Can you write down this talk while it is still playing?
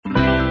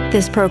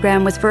This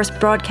program was first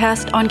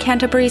broadcast on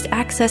Canterbury's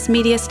access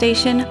media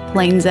station,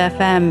 Plains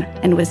FM,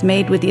 and was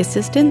made with the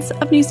assistance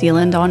of New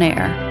Zealand On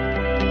Air.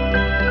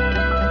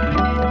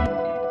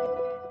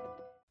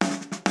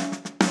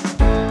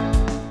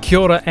 Kia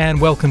ora and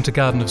welcome to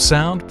Garden of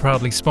Sound,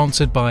 proudly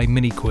sponsored by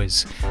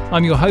MiniQuiz.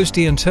 I'm your host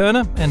Ian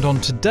Turner, and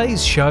on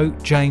today's show,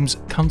 James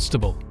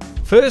Constable.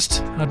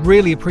 First, I'd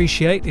really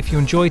appreciate if you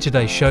enjoy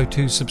today's show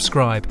to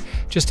subscribe.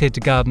 Just head to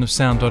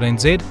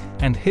gardenofsound.nz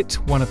and hit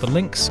one of the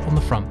links on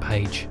the front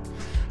page.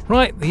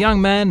 Right, the young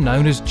man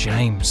known as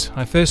James.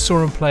 I first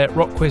saw him play at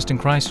Rockquest in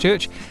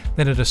Christchurch,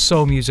 then at a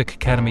Soul Music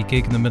Academy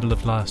gig in the middle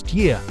of last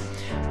year.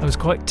 I was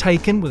quite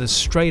taken with his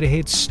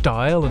straight-ahead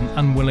style and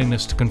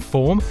unwillingness to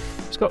conform.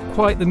 He's got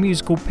quite the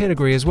musical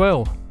pedigree as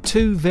well.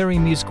 Two very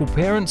musical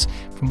parents,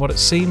 from what it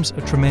seems,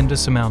 a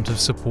tremendous amount of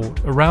support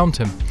around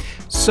him.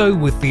 So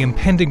with the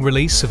impending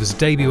release of his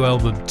debut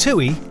album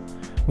Tui,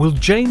 will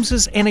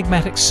James's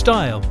enigmatic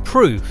style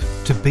prove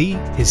to be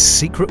his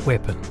secret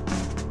weapon?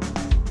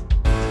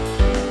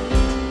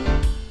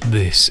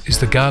 This is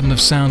the Garden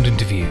of Sound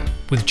interview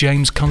with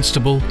James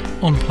Constable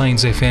on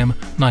Plains FM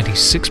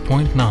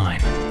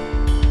 96.9.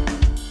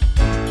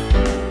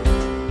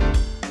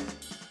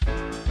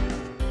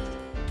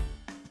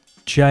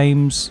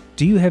 James,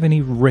 do you have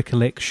any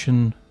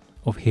recollection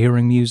of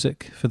hearing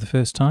music for the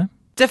first time?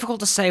 Difficult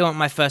to say what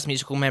my first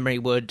musical memory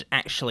would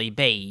actually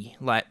be.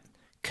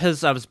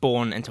 Because I was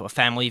born into a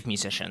family of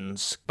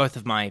musicians, both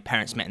of my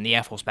parents met in the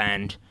Air Force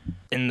Band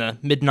in the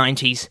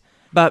mid-90s,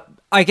 but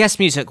I guess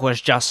music was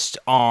just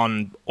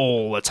on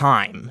all the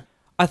time.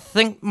 I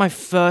think my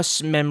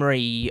first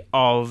memory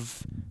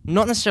of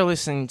not necessarily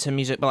listening to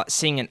music, but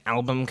seeing an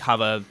album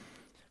cover,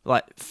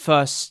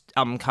 first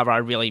album cover I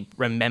really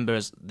remember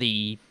is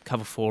the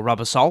cover for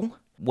Rubber Soul,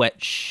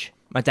 which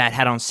my dad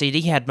had on CD.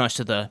 He had most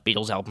of the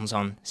Beatles albums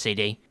on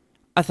CD.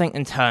 I think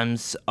in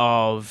terms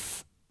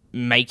of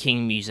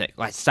making music,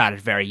 I started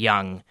very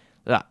young,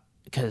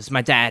 because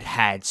my dad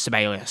had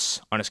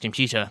Sibelius on his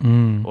computer,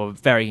 or a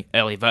very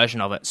early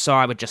version of it, so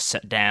I would just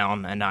sit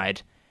down and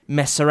I'd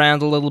mess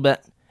around a little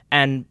bit,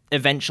 and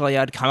eventually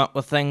I'd come up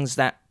with things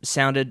that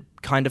sounded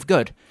kind of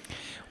good.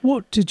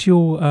 What did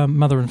your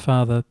mother and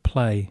father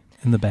play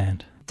in the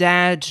band?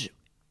 Dad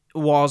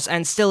was,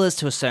 and still is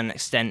to a certain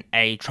extent,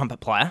 a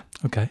trumpet player.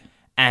 Okay.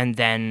 And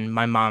then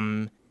my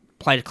mum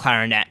played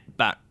clarinet,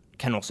 but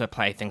can also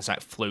play things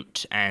like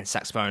flute and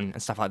saxophone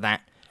and stuff like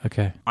that.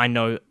 Okay. I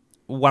know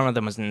one of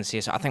them was in the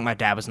CSO. I think my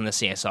dad was in the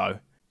CSO.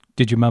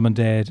 Did your mum and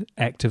dad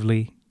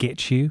actively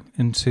get you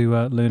into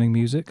learning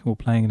music or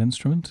playing an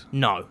instrument?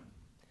 No.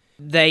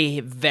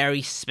 They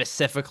very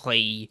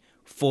specifically,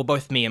 for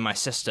both me and my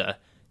sister,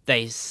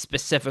 they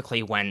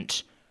specifically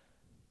went,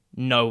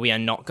 no, we are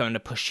not going to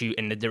push you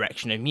in the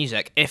direction of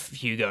music.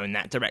 If you go in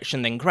that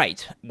direction, then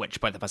great, which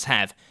both of us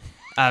have.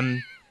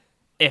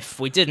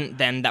 If we didn't,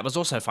 then that was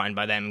also fine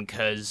by them,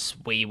 because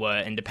we were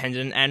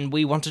independent and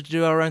we wanted to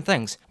do our own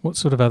things. What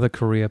sort of other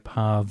career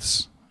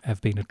paths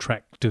have been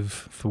attractive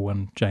for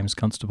one James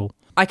Constable?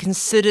 I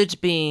considered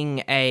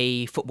being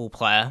a football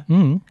player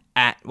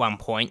at one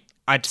point.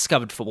 I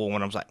discovered football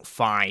when I was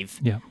 5.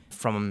 Yeah.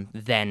 From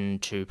then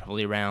to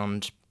probably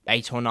around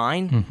 8 or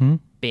 9.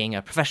 Being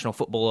a professional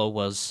footballer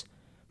was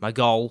my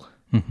goal.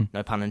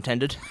 No pun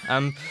intended.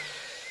 I'll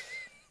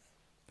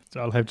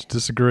have to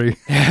disagree.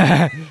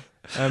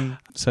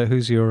 So who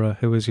is your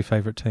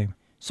favourite team?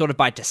 Sort of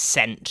by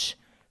descent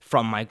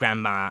from my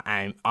grandma,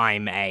 and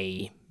I'm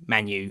a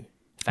Man U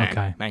fan,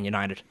 okay. Man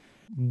United.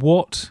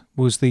 What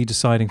was the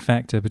deciding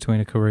factor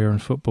between a career in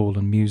football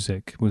and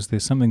music? Was there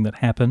something that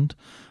happened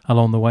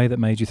along the way that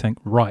made you think,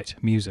 right,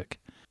 music?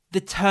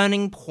 The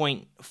turning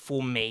point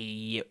for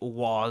me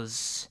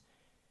was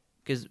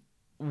because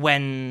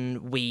when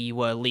we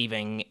were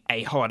leaving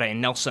a holiday in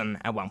Nelson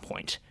at one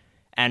point,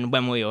 and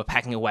when we were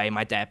packing away,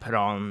 my dad put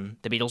on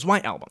the Beatles'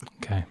 White Album.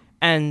 Okay.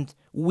 And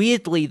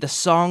weirdly, the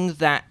song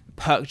that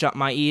perked up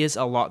my ears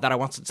a lot that I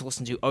wanted to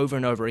listen to over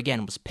and over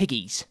again was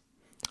Piggies.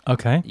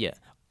 Okay. Yeah.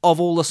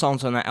 Of all the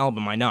songs on that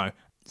album, I know.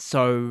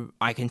 So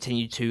I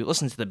continued to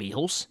listen to the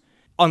Beatles.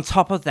 On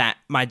top of that,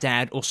 my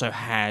dad also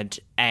had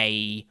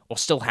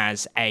still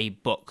has a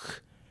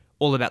book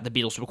all about the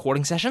Beatles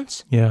recording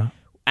sessions. Yeah.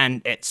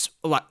 And it's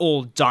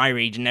all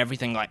diaried and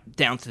everything,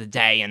 down to the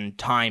day and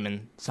time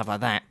and stuff like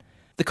that.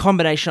 The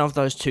combination of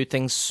those two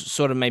things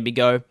sort of made me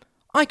go,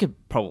 I could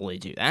probably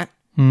do that.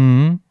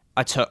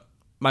 I took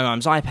my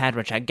mum's iPad,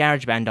 which had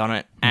GarageBand on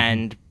it,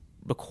 and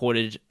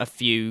recorded a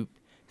few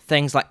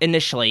things.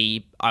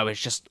 Initially, I was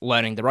just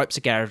learning the ropes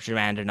of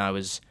GarageBand, and I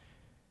was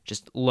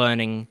just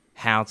learning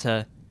how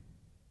to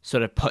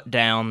sort of put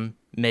down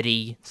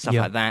MIDI, stuff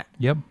like that.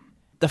 Yep.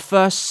 The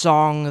first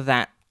song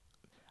that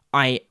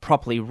I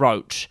properly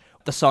wrote,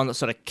 the song that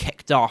sort of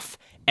kicked off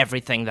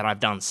everything that I've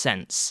done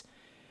since,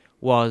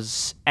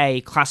 was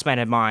a classmate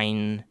of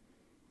mine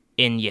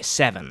in year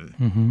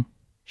 7.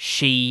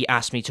 She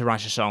asked me to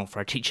write a song for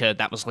a teacher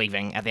that was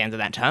leaving at the end of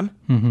that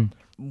term.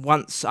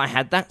 Once I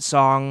had that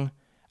song,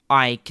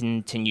 I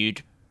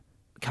continued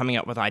coming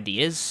up with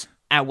ideas,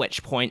 at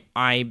which point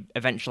I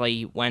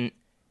eventually went,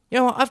 you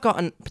know what, I've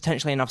got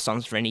potentially enough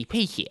songs for an EP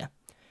here.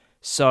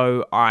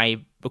 So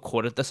I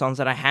recorded the songs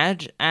that I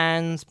had,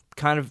 and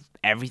kind of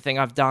everything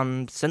I've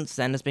done since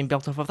then has been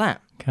built off of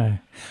that. Okay.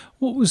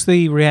 What was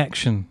the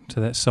reaction to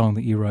that song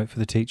that you wrote for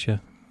the teacher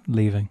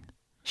leaving?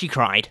 She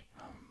cried.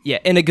 Yeah,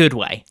 in a good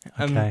way.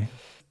 Okay.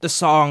 The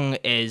song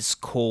is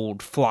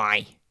called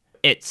Fly.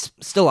 It's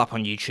still up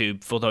on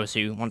YouTube for those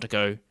who want to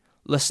go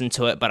listen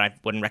to it, but I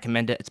wouldn't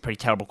recommend it. It's pretty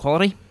terrible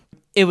quality.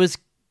 It was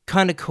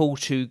kind of cool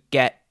to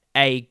get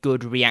a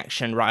good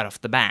reaction right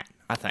off the bat,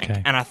 I think.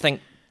 Okay. And I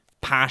think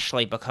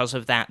partially because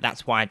of that,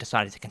 that's why I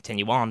decided to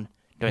continue on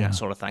doing that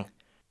sort of thing.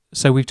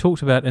 So we've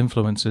talked about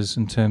influences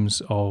in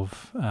terms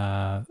of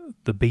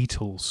the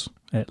Beatles,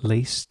 at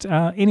least.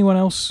 Anyone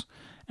else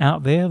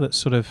out there that's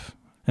sort of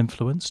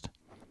influenced?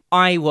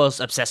 I was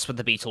obsessed with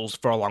the Beatles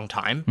for a long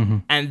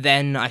time, and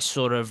then I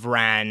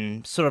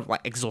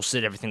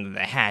exhausted everything that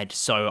they had,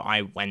 so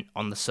I went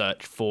on the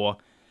search for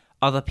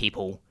other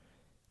people,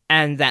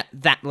 and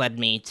that led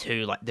me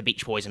to like the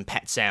Beach Boys and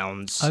Pet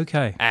Sounds,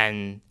 Okay.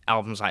 and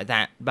albums like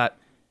that. But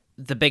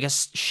the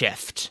biggest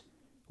shift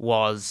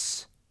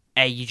was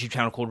a YouTube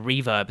channel called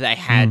Reverb. They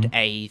had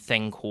a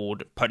thing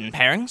called Potent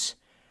Pairings,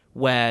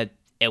 where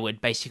it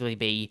would basically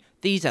be,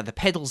 these are the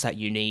pedals that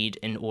you need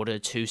in order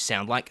to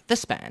sound like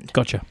this band.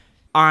 Gotcha.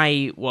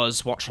 I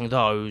was watching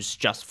those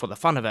just for the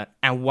fun of it,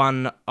 and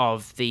one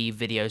of the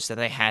videos that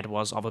they had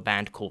was of a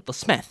band called The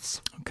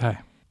Smiths. Okay.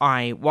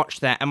 I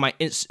watched that, and my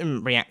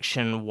instant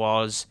reaction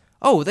was,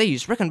 oh, they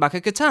use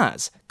Rickenbacker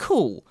guitars.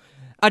 Cool.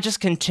 I just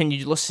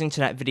continued listening to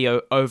that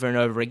video over and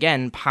over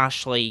again,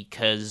 partially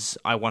because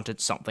I wanted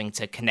something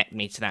to connect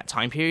me to that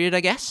time period, I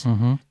guess.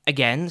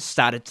 Again,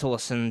 started to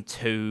listen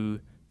to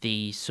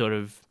the sort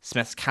of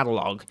Smiths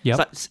catalogue.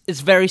 Yep. So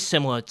it's very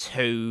similar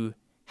to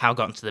how I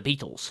got into the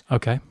Beatles.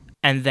 Okay.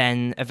 And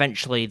then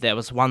eventually there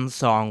was one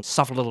song,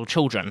 Suffer Little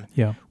Children,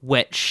 Yeah.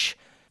 which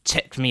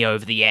tipped me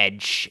over the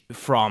edge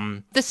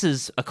from, this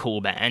is a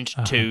cool band,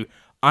 to,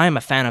 I'm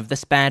a fan of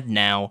this band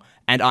now,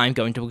 and I'm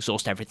going to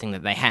exhaust everything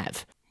that they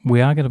have. We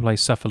are going to play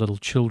Suffer Little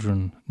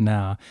Children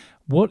now.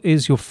 What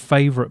is your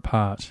favourite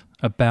part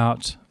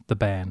about the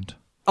band?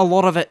 A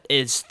lot of it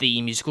is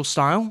the musical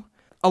style.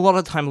 A lot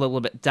of the time a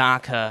little bit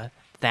darker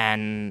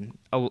than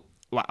a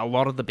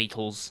lot of the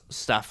Beatles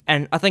stuff.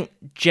 And I think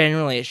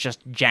generally it's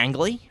just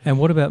jangly. And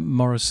what about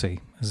Morrissey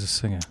as a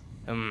singer?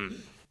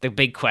 The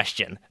big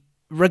question.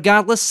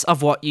 Regardless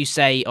of what you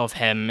say of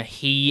him,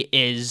 he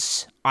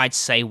is, I'd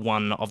say,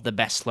 one of the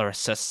best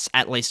lyricists,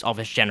 at least of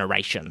his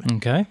generation.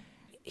 Okay.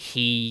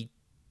 He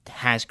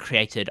has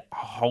created a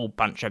whole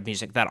bunch of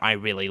music that I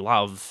really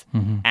love,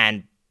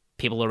 and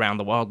people around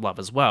the world love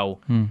as well.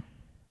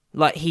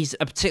 Like, he's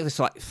a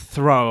particularly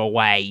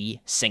throwaway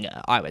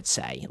singer, I would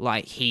say.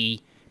 Like,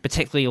 he,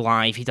 particularly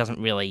live, he doesn't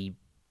really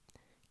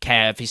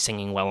care if he's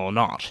singing well or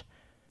not.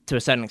 To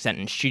a certain extent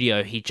in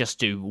studio, he'd just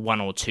do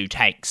 1 or 2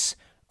 takes.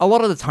 A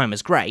lot of the time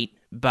is great,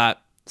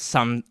 but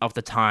some of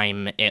the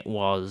time it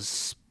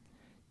was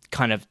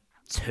kind of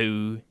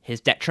to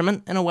his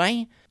detriment in a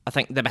way. I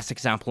think the best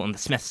example in the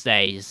Smiths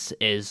days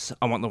is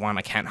I Want the One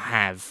I Can't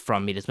Have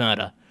from Meat is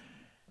Murder,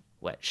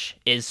 which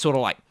is sort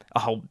of like a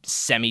whole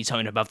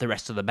semitone above the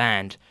rest of the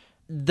band.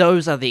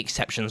 Those are the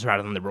exceptions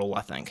rather than the rule,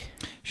 I think.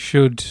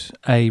 Should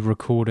a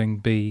recording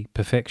be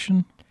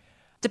perfection?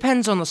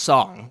 Depends on the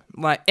song.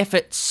 Like, if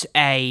it's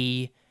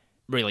a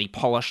really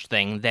polished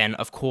thing, then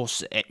of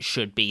course it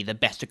should be the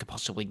best it could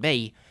possibly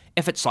be.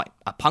 If it's like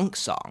a punk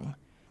song,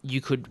 you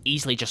could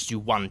easily just do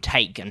 1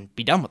 take and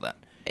be done with it.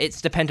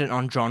 It's dependent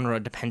on genre,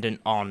 dependent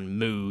on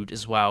mood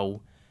as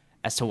well,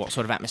 as to what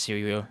sort of atmosphere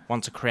you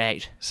want to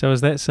create. So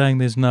is that saying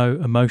there's no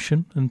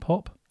emotion in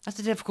pop? That's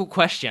a difficult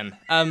question.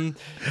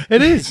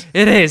 It is.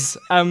 It is.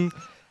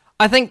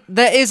 I think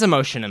there is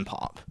emotion in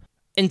pop.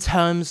 In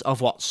terms of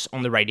what's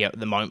on the radio at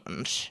the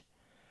moment,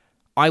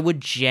 I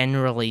would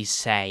generally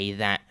say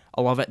that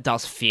a lot of it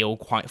does feel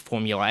quite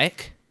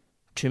formulaic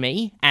to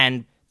me,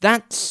 and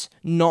that's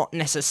not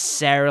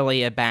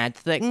necessarily a bad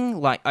thing.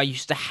 Like, I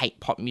used to hate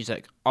pop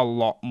music a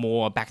lot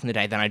more back in the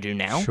day than I do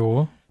now.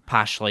 Sure.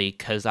 Partially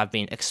because I've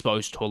been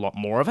exposed to a lot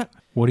more of it.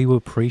 What are you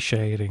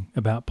appreciating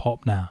about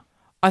pop now?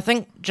 I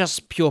think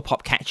just pure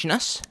pop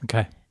catchiness,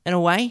 Okay. in a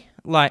way.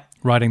 Like,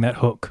 Riding that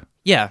hook.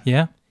 yeah.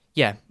 Yeah?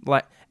 Yeah,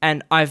 like,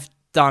 and I've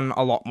done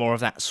a lot more of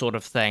that sort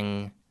of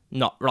thing,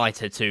 not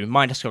related to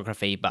my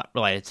discography, but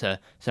related to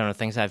some of the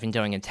things I've been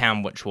doing in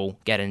town, which we'll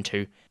get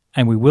into.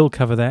 And we will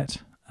cover that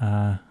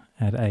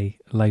at a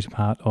later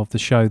part of the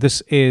show.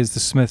 This is The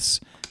Smiths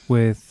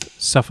with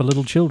Suffer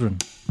Little Children.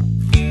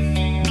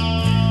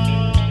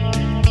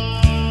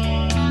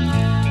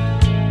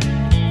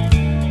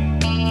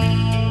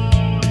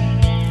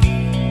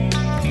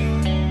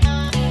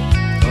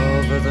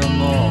 Over the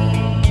moor,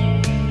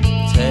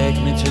 take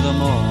me to the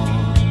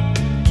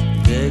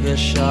moor, dig a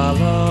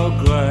shallow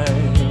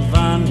grave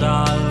and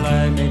I'll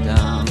lay me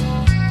down.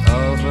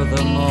 Over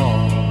the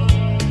moor,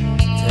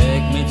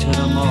 take me to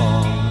the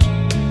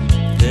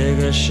moor, dig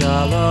a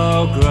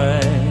shallow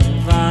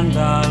grave and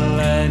I'll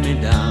lay me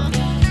down.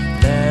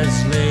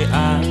 Leslie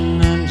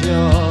Ann and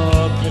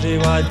your pretty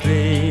white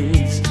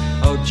beads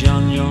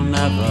John, you'll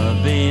never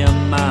be a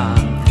man,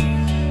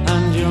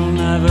 and you'll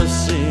never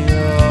see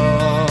your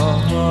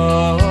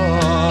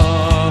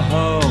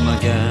home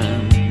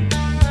again.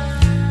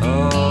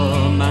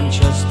 Oh,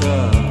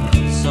 Manchester,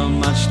 so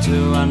much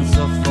to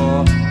answer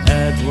for.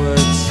 Edward,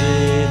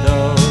 see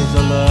those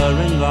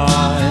alluring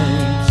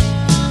lights.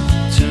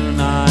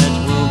 Tonight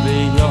will be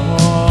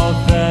your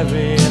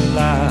very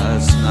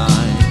last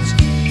night.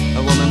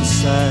 A woman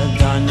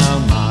said, I know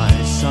my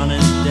son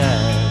is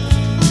dead.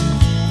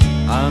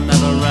 I'll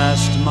never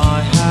rest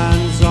my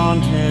hands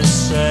on his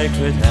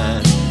sacred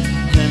head.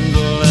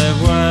 Hindley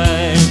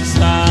wakes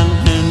and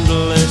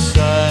Hindley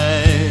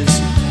says,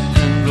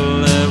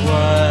 Hindley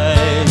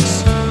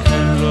wakes,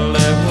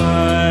 Hindley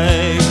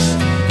wakes,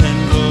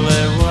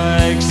 Hindley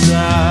wakes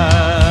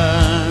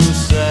and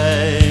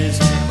says,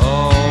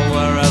 oh,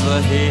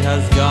 wherever he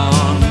has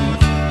gone,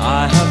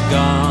 I have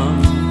gone.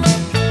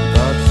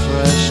 But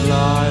fresh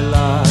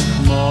lilac,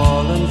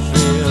 moorland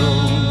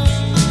fields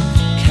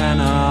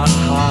cannot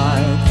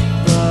hide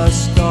the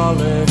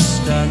stolid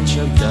stench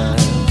of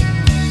death.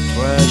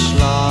 Fresh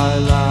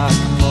lilac,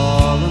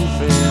 moorland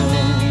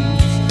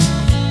fields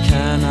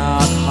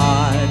cannot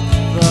hide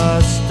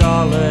the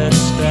stolid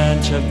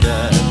stench of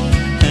death.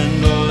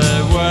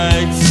 Hindley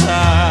waits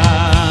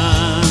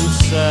and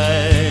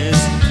says,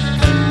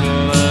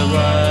 Hindley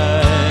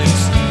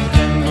wakes,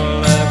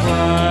 Hindley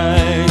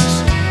wakes,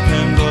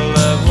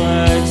 Hindley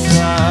wakes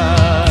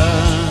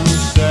and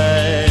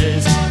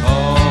says,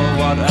 oh,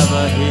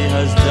 whatever he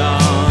has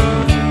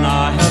done, I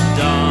have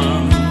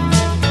done.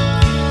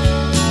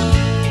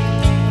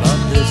 But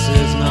this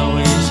is no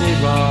easy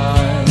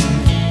ride,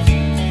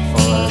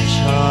 for a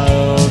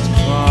child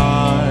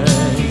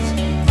cries,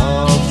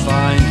 oh,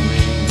 find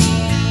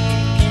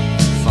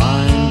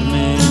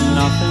me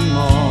nothing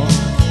more.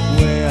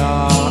 We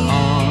are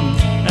on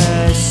a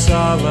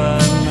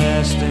sullen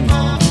misty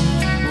morn.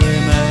 We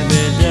may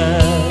be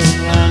dead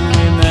and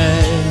we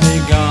may be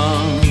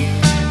gone,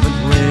 but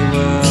we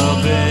will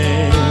be,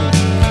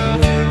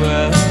 we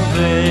will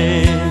be,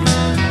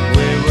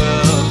 we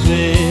will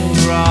be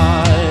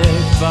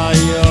right by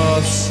your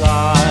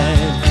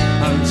side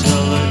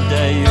until the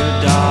day you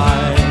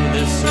die.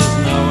 This is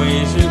no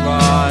easy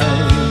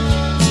ride.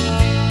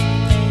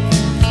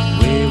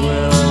 We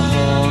will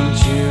haunt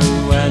you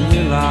when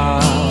you laugh.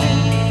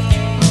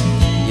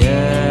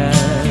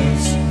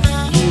 Yes,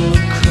 you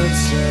could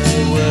say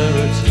we're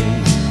a team.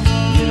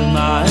 You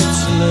might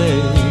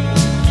sleep,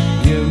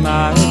 you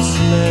might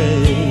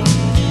sleep,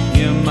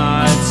 you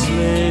might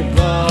sleep.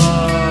 Oh,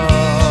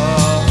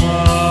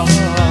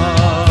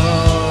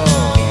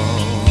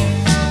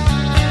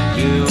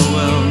 you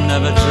will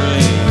never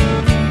dream.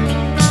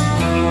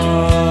 Oh,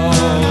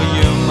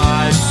 you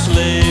might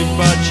sleep,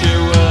 but you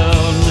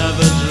will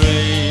never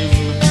dream.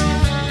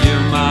 You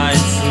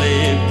might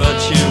sleep, but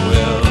you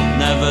will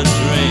never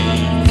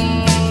dream.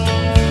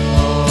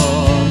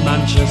 Oh,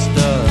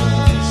 Manchester,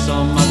 so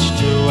much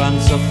to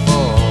answer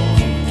for.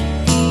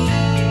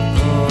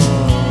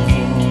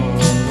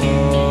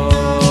 Oh,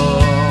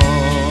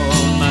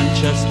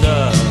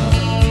 Manchester,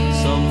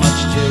 so much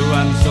to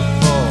answer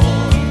for.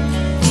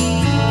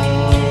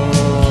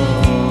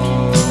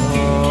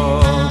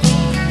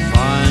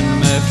 Find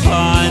me,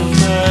 find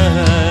me,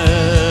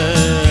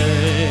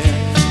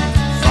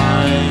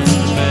 find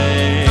me.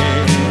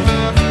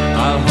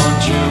 I'll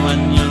haunt you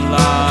when you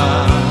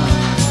lie.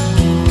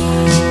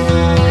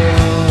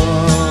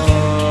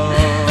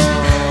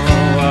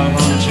 I'll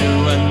haunt you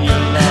when you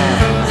lie.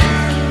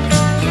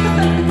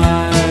 You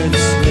might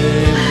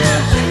sleep,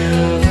 but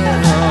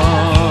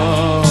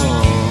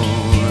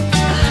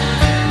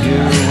you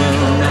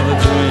will never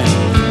dream.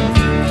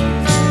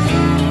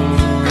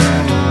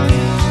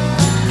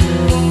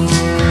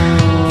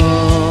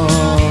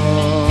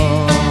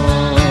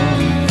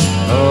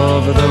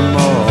 Over the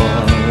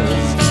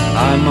moors,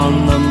 I'm on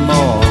the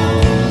moor.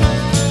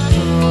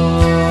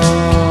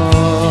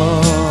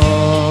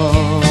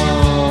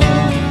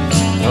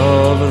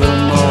 Over the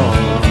moor,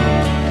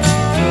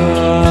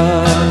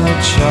 the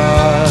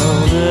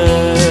child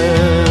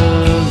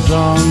is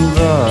on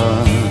the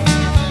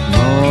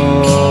moor.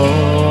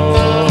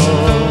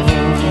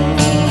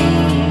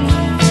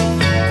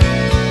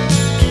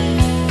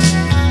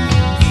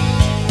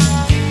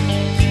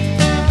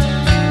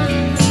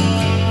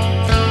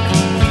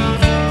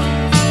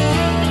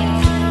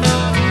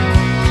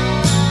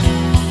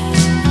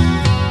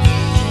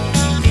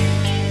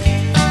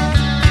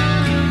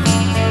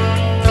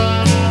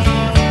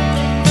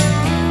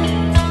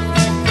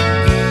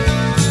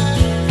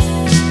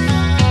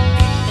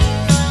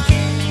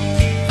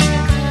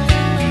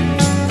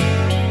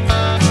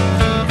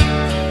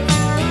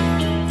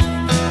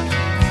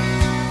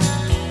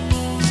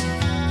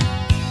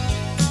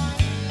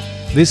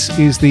 This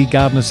is the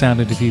Garden of Sound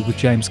interview with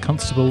James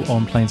Constable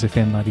on Plains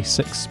FM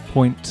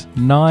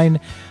 96.9.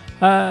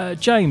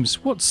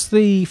 James, what's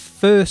the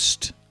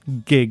first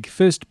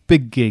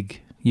big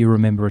gig you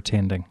remember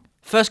attending?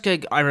 First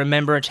gig I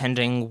remember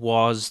attending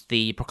was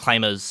the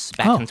Proclaimers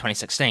back in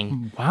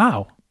 2016.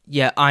 Wow.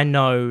 Yeah, I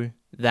know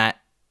that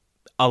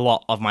a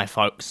lot of my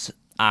folks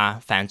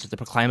are fans of the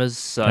Proclaimers,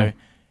 so Okay.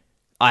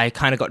 I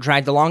kind of got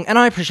dragged along, and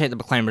I appreciate the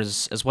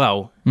Proclaimers as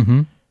well.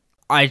 Mm-hmm.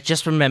 I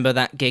just remember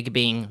that gig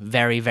being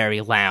very,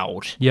 very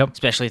loud. Yep.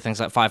 Especially things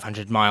like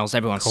 500 Miles,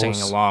 everyone's Of course.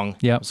 singing along.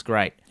 Yep. It was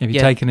great. Have you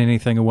taken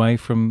anything away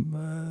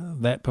from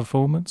that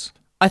performance?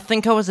 I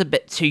think I was a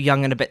bit too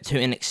young and a bit too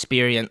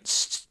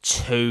inexperienced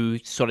to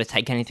sort of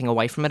take anything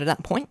away from it at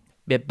that point.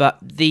 Yeah, but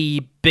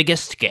the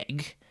biggest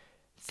gig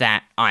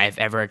that I've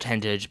ever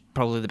attended,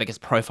 probably the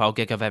biggest profile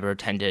gig I've ever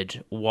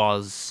attended,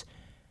 was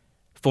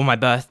for my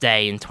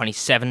birthday in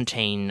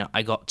 2017.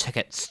 I got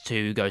tickets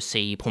to go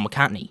see Paul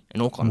McCartney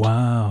in Auckland.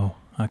 Wow.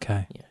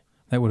 Okay. Yeah.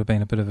 That would have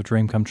been a bit of a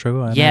dream come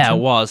true, I Yeah, imagine.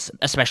 it was,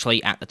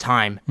 especially at the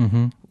time,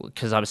 Mm-hmm.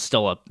 because I was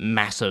still a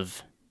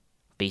massive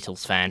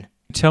Beatles fan.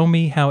 Tell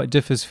me how it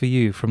differs for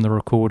you from the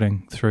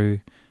recording through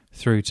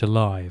to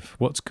live.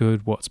 What's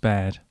good, what's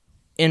bad?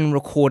 In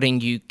recording,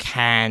 you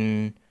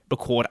can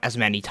record as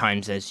many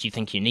times as you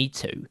think you need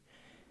to.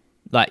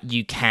 Like,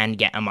 you can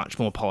get a much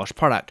more polished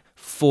product.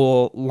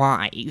 For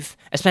live,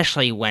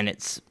 especially when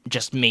it's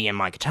just me and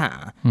my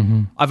guitar,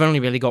 I've only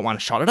really got one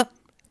shot at it.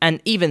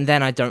 And even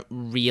then, I don't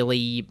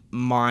really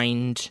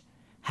mind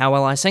how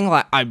well I sing.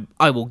 Like,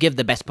 I will give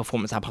the best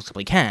performance I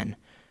possibly can.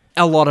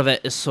 A lot of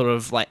it is sort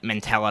of like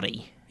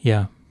mentality.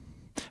 Yeah.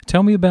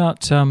 Tell me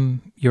about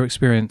your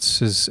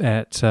experiences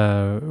at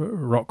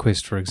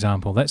Rockquest, for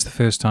example. That's the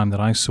first time that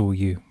I saw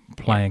you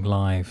playing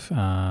live.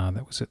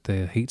 That was at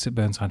the Heats at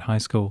Burnside High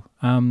School.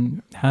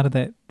 How did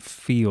that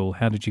feel?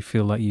 How did you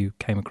feel like you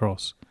came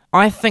across?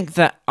 I think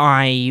that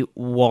I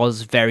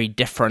was very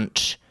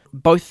different,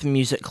 both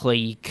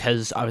musically,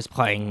 because I was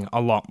playing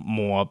a lot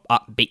more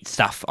upbeat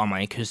stuff on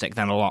my acoustic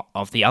than a lot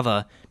of the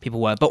other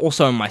people were, but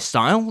also in my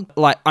style.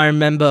 Like, I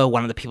remember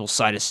one of the people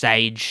side of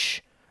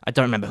stage, I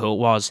don't remember who it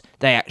was,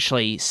 they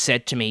actually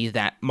said to me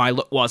that my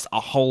look was a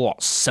whole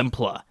lot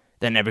simpler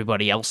than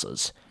everybody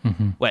else's,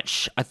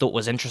 which I thought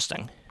was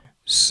interesting.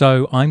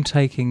 So I'm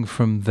taking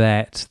from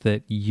that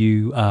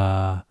you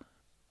are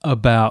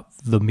about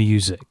the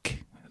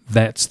music.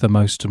 That's the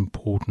most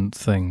important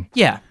thing.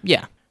 Yeah.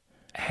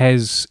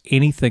 Has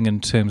anything in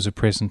terms of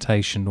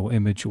presentation or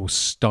image or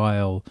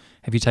style,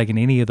 have you taken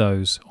any of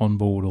those on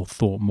board or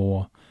thought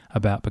more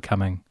about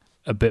becoming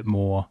a bit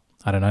more,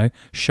 I don't know,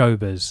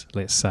 showbiz,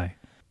 let's say?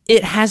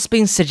 It has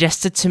been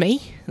suggested to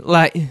me,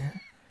 like...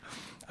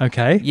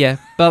 Okay. Yeah,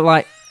 but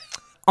like,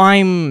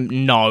 I'm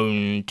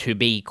known to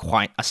be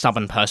quite a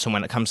stubborn person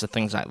when it comes to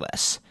things like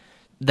this.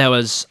 There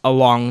was a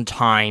long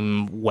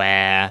time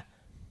where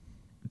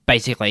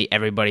basically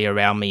everybody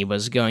around me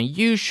was going,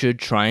 you should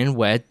try and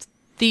wear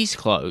these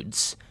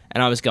clothes.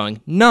 And I was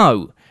going,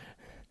 no.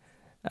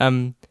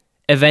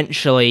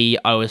 Eventually,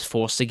 I was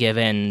forced to give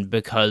in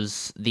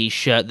because the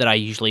shirt that I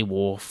usually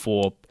wore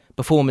for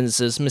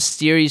performances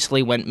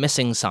mysteriously went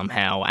missing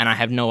somehow, and I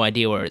have no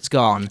idea where it's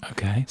gone.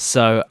 Okay.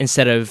 So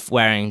instead of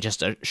wearing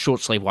just a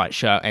short sleeve white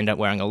shirt, I ended up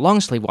wearing a long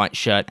sleeve white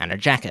shirt and a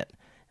jacket.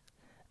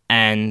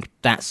 And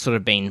that's sort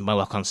of been my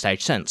look on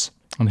stage since.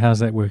 And how's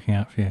that working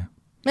out for you?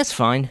 That's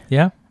fine.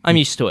 Yeah? I'm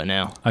used to it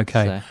now.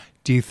 Okay. So.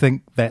 Do you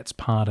think that's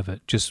part of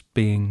it, just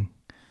getting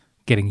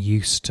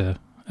used to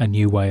a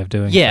new way of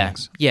doing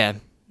things? Yeah,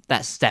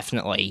 that's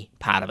definitely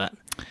part of it.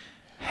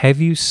 Have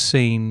you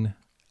seen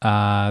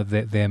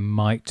that there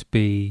might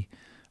be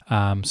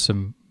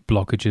some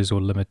blockages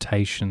or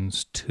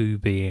limitations to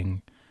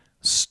being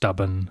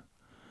stubborn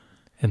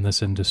in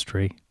this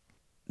industry?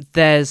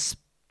 There's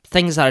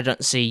things that I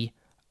don't see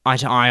eye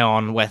to eye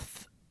on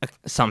with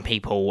some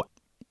people.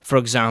 For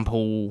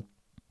example,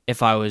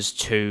 if I was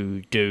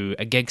to do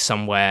a gig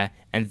somewhere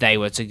and they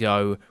were to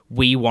go,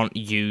 we want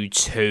you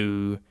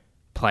to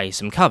play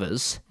some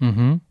covers,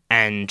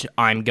 and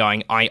I'm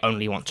going, I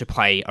only want to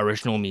play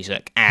original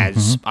music,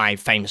 as I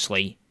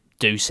famously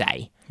do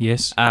say.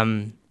 Yes.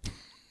 I'm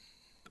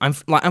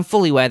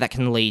fully aware that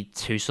can lead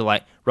to sort of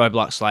like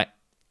roadblocks, like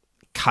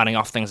cutting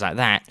off things like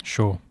that.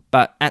 Sure.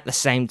 But at the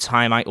same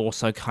time, I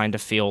also kind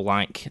of feel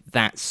like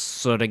that's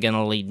sort of going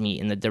to lead me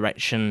in the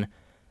direction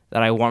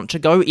that I want to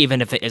go,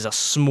 even if it is a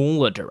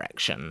smaller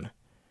direction.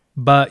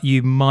 But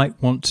you might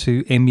want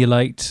to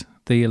emulate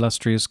the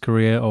illustrious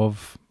career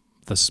of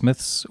the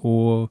Smiths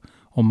or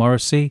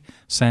Morrissey,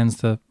 sans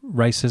the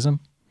racism.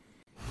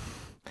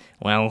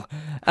 Well,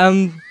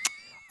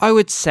 I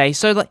would say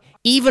so. Like,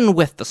 even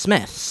with the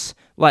Smiths,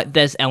 like,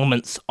 there's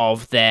elements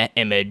of their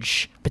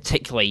image,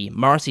 particularly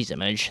Morrissey's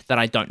image, that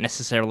I don't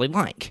necessarily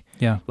like.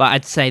 Yeah. Like,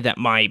 I'd say that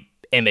my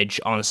image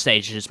on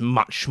stage is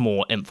much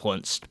more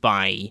influenced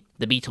by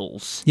the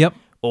Beatles. Yep.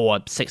 Or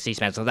 60s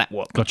bands like that,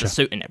 with Gotcha. the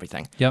suit and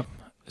everything. Yep.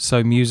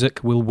 So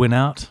music will win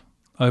out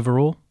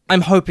overall?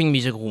 I'm hoping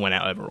music will win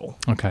out overall.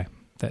 Okay.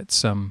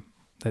 That's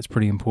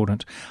pretty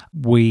important.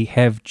 We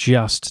have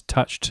just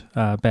touched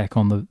back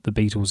on the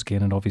Beatles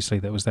again, and obviously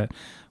that was that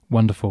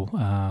wonderful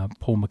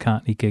Paul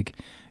McCartney gig.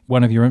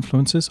 One of your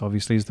influences,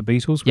 obviously, is the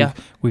Beatles.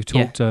 We've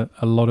talked a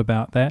lot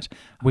about that.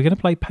 We're going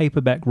to play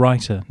Paperback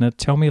Writer. Now,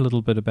 tell me a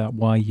little bit about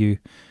why you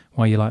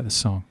like the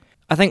song.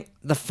 I think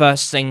the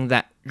first thing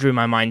that drew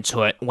my mind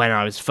to it when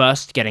I was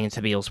first getting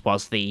into Beatles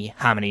was the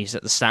harmonies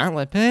at the start,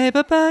 like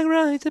paperback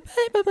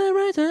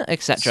writer,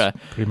 etc.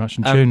 Pretty much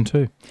in tune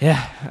too.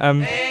 Yeah.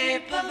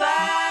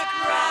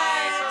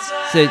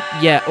 So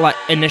yeah, like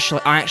initially,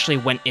 I actually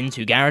went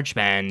into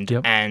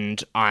GarageBand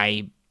and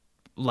I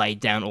laid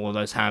down all of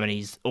those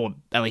harmonies, or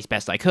at least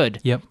best I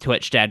could. Yep. To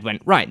which Dad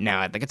went, right, now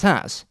add the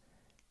guitars,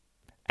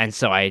 and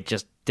so I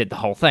just did the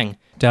whole thing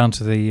down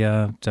to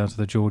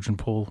the George and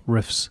Paul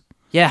riffs.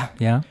 Yeah.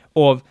 Yeah.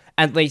 Or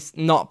at least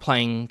not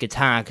playing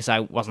guitar, because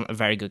I wasn't a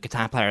very good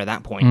guitar player at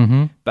that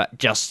point, but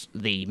just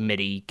the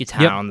MIDI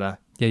guitar on the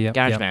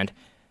GarageBand.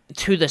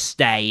 To this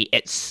day,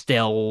 it's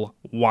still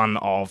one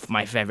of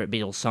my favourite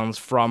Beatles songs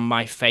from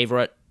my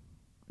favourite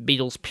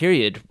Beatles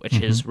period,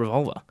 which is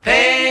Revolver.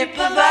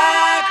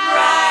 Paperback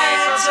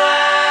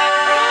writer.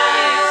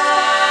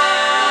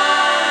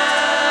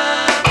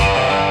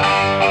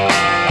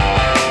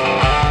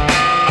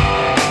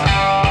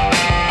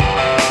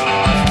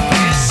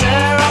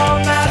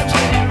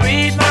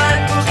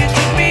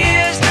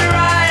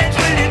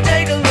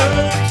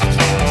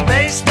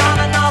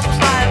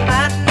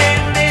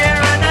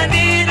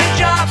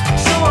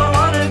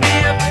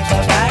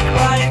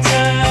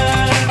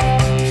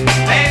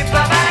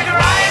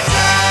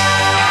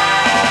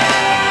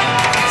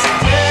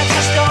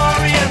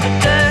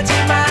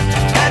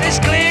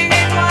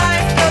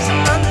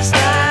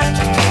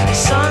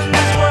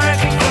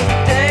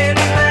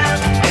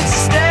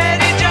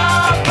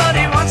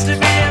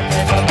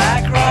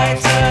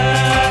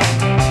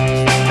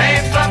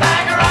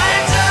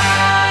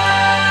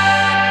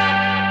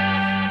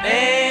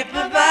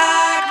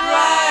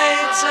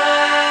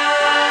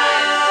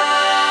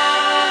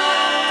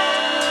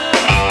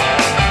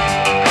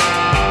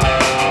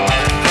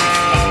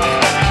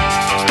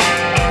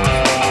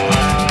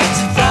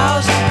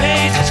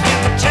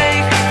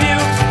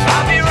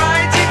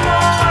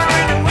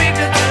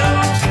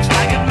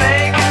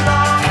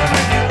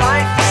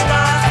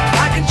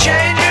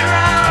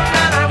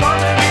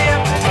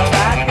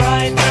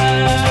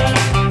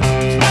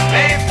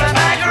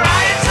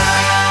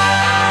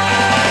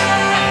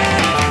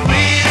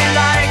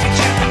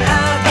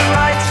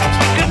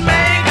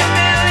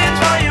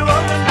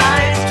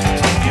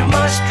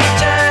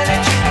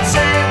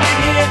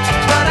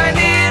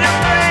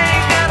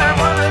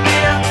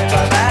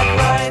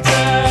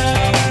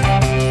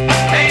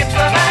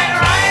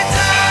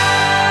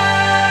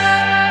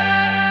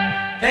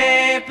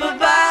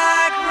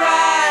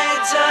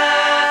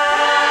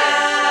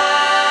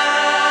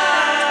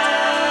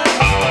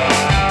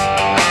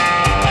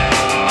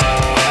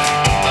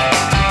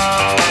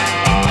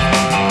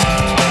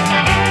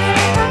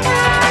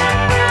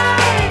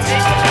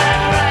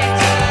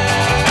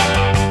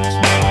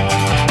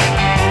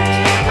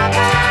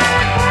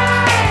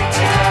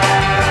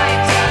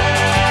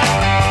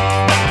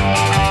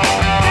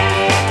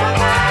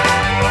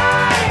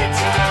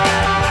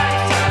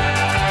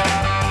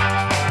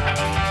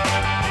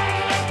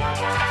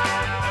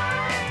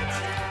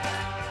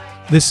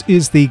 This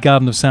is the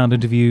Garden of Sound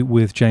interview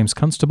with James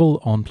Constable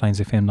on Plains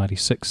FM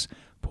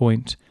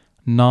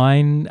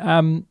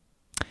 96.9.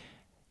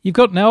 You've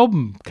got an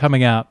album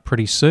coming out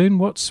pretty soon.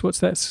 What's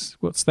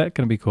that going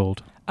to be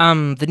called?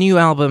 The new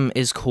album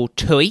is called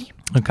Tui.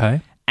 Okay.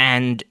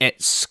 And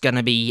it's going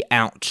to be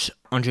out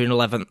on June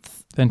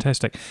 11th.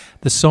 Fantastic.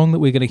 The song that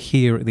we're going to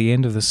hear at the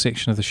end of this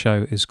section of the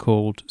show is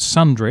called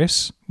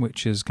Sundress,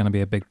 which is going to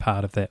be a big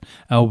part of that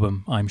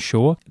album, I'm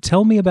sure.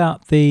 Tell me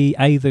about the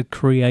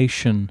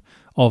creation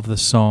of the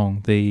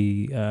song,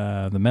 the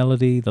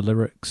melody, the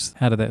lyrics.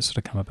 How did that sort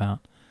of come about?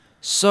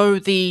 So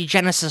the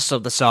genesis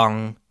of the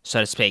song,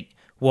 so to speak,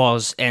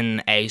 was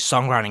in a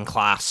songwriting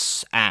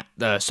class at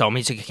the Seoul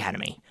Music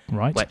Academy,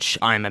 right, which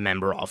I'm a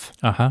member of.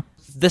 Uh-huh.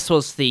 This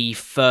was the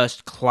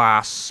first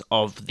class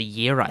of the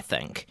year, I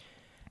think,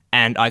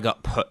 and I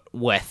got put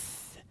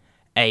with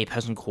a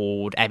person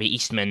called Abby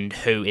Eastman,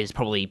 who is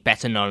probably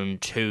better known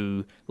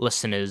to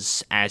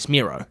listeners as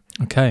Miro.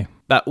 Okay.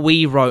 But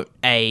we wrote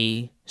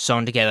a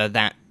song together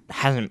that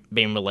hasn't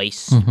been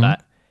released,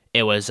 but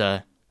it was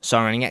a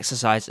songwriting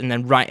exercise. And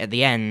then right at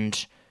the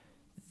end,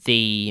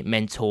 the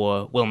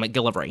mentor, Will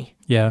McGillivray,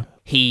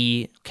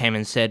 he came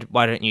and said,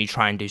 why don't you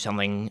try and do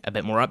something a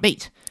bit more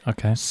upbeat?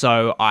 Okay.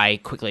 So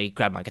I quickly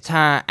grabbed my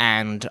guitar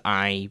and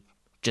I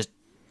just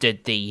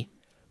did the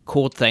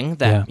chord thing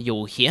that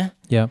you'll hear.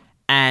 Yeah.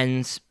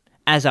 And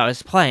as I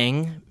was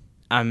playing,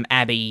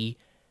 Abby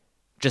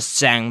just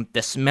sang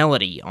this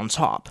melody on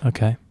top.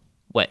 Okay.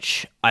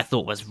 Which I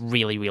thought was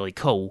really, really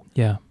cool.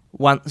 Yeah.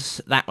 Once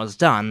that was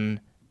done,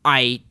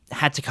 I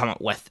had to come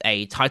up with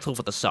a title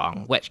for the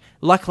song, which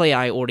luckily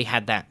I already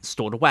had that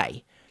stored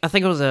away. I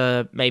think it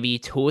was maybe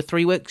 2 or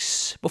 3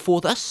 weeks before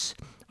this.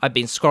 I'd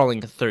been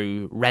scrolling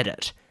through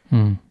Reddit.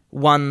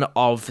 One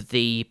of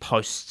the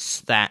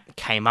posts that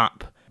came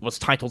up was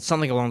titled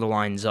something along the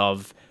lines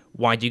of,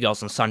 "Why do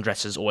girls in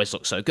sundresses always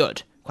look so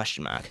good?" ?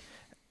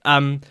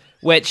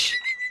 Which,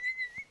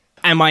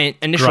 and my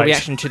initial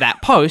reaction to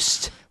that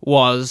post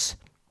was,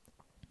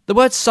 the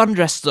word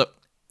sundress look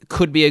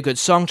could be a good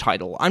song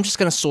title. I'm just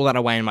going to store that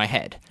away in my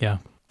head. Yeah.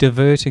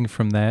 Diverting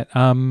from that,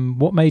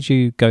 what made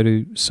you go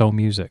to soul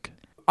music?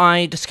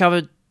 I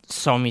discovered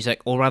soul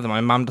music, or rather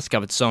my mum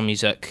discovered soul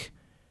music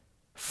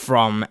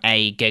from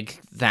a gig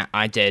that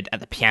I did at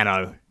the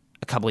piano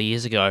a couple of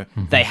years ago.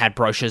 They had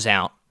brochures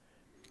out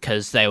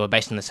because they were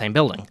based in the same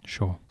building.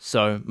 Sure.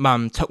 So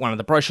mum took one of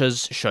the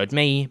brochures, showed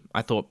me.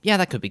 I thought, yeah,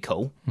 that could be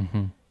cool.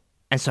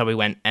 And so we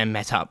went and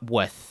met up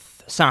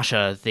with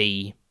Sasha,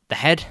 the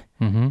head,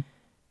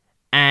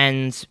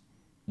 and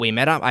we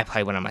met up. I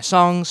played one of my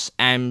songs,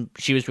 and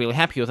she was really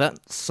happy with it.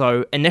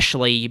 So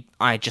initially,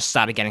 I just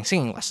started getting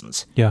singing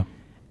lessons. Yeah.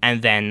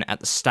 And then at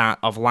the start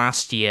of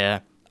last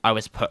year, I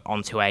was put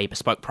onto a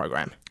bespoke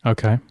program.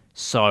 Okay.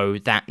 So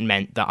that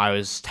meant that I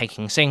was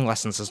taking singing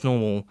lessons as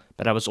normal,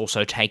 but I was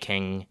also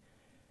taking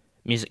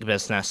music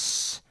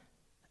business,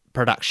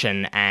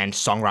 production, and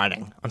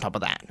songwriting on top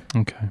of that.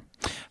 Okay.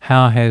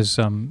 How has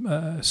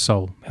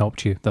soul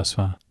helped you thus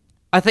far?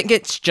 I think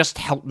it's just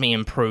helped me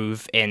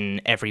improve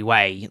in every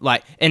way.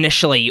 Like,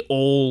 initially,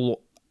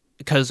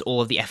 because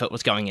all of the effort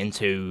was going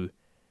into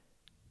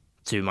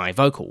my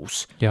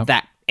vocals,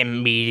 that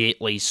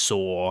immediately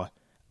saw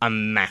a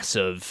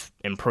massive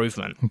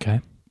improvement.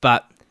 Okay.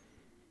 But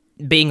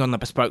being on the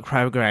bespoke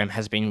program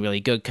has been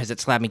really good because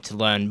it's allowed me to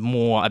learn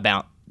more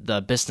about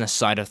the business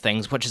side of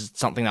things, which is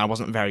something that I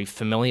wasn't very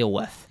familiar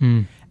with.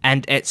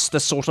 And it's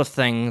the sort of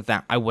thing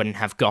that I wouldn't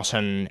have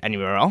gotten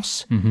anywhere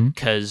else,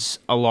 because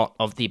a lot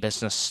of the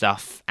business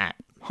stuff at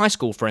high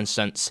school, for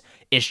instance,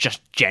 is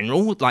just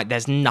general. Like,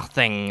 there's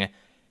nothing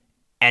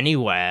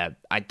anywhere,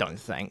 I don't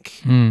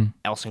think,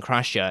 else in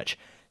Christchurch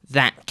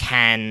that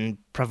can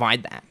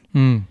provide that.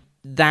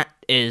 That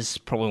is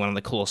probably one of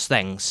the coolest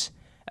things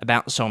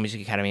about the Soul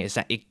Music Academy, is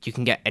that you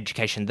can get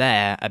education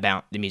there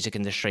about the music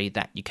industry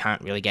that you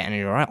can't really get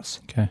anywhere else.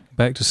 Okay.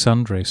 Back to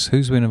Sundress.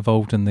 Who's been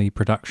involved in the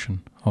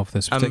production of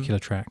this particular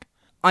track?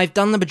 I've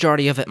done the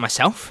majority of it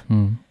myself.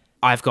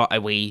 I've got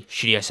a wee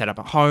studio set up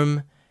at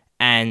home,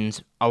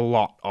 and a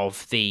lot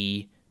of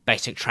the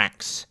basic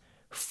tracks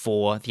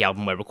for the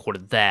album were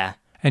recorded there.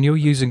 And you're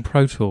using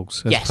Pro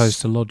Tools as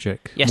opposed to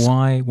Logic. Yes.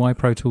 Why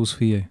Pro Tools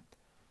for you?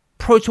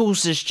 Pro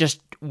Tools is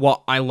just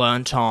what I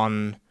learnt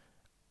on,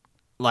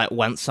 like,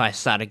 once I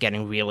started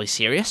getting really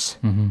serious,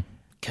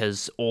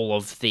 because all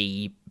of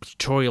the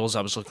tutorials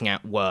I was looking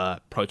at were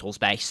Pro Tools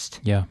based.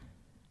 Yeah.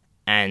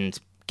 And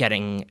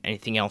getting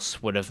anything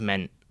else would have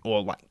meant,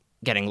 or like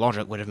getting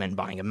Logic would have meant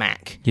buying a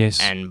Mac.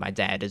 Yes. And my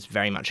dad is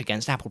very much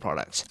against Apple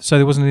products. So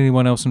there wasn't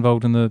anyone else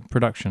involved in the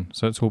production,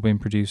 so it's all been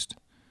produced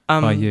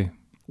by you?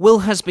 Will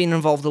has been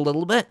involved a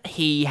little bit.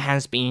 He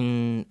has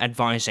been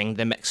advising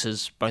the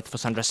mixes both for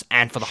Sundress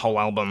and for the whole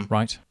album.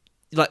 Right.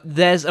 Like,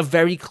 there's a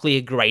very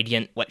clear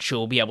gradient which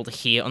you'll be able to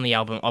hear on the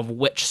album of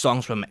which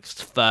songs were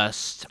mixed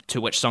first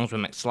to which songs were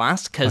mixed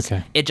last, because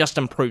it just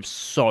improves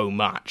so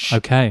much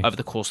over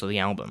the course of the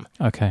album.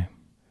 Okay.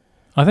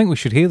 I think we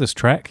should hear this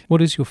track.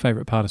 What is your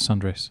favourite part of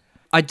Sundress?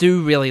 I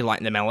do really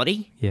like the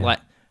melody. Yeah. Like,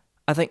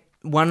 I think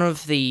one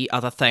of the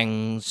other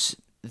things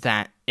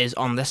that is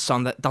on this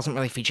song that doesn't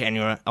really feature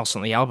anywhere else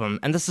on the album,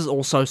 and this is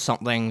also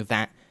something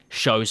that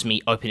shows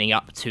me opening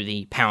up to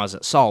the powers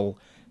at soul,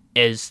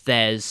 is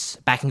there's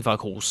backing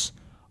vocals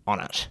on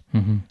it.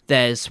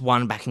 There's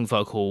one backing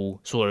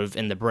vocal sort of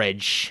in the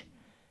bridge,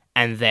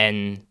 and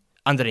then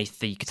underneath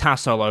the guitar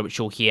solo, which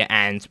you'll hear,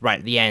 and right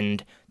at the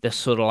end, there's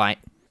sort of like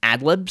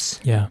ad-libs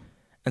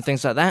and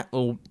things like that,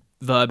 or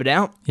verbed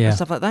out and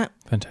stuff like that.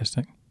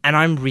 Fantastic. And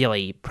I'm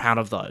really proud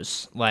of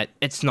those. Like,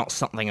 it's not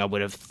something I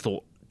would have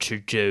thought to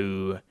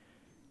do.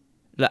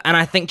 And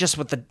I think just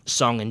with the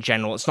song in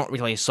general, it's not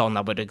really a song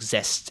that would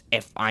exist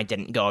if I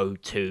didn't go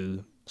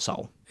to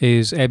soul.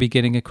 Is Abby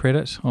getting a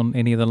credit on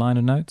any of the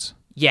liner notes?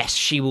 Yes,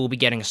 she will be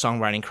getting a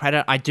songwriting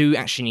credit. I do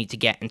actually need to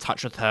get in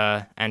touch with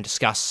her and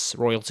discuss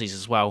royalties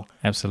as well.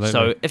 Absolutely.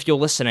 So if you're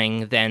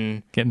listening,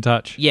 then... Get in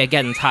touch. Yeah,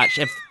 get in touch.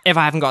 If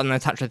I haven't gotten in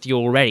touch with you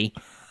already.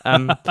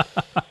 Let's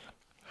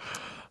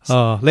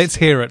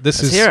hear it.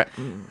 Let's hear it.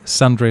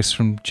 Sundress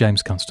from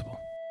James Constable.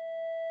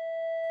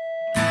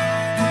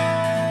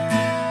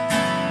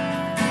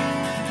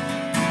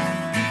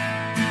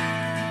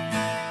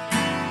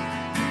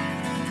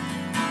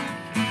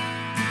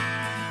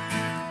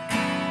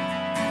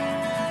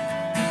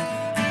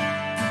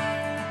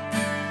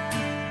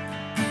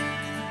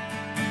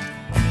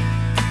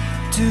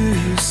 Do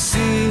you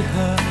see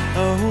her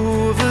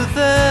over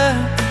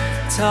there?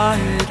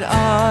 Tired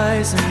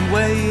eyes and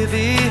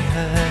wavy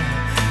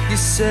hair. You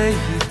say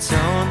you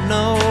don't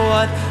know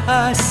what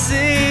I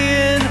see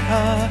in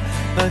her,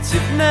 but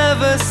you've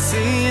never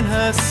seen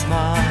her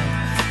smile.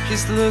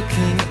 She's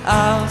looking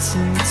out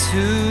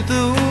into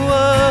the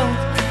world.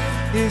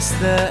 Is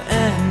there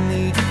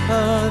any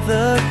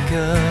other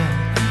girl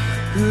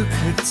who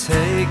could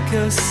take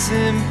a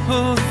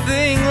simple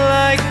thing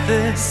like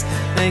this,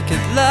 make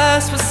it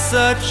last for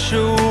such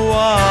a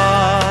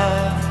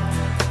while?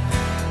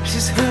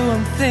 She's who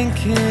I'm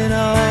thinking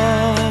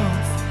of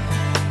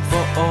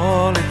for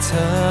all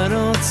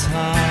eternal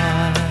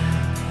time.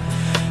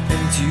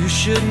 And you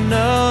should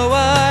know,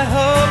 I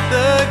hope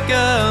the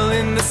girl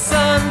in the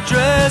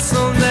sundress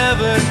will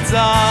never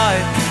die.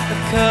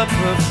 A cup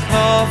of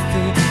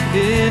coffee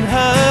in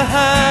her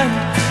hand,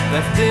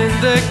 left in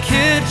the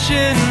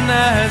kitchen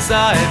as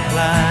I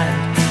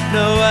planned.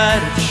 No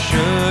added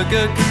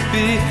sugar could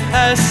be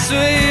as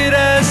sweet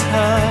as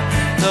her,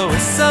 though it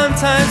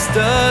sometimes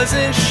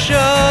doesn't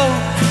show.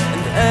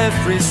 And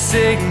every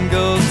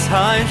single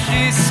time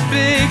she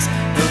speaks,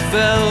 the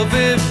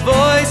velvet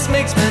voice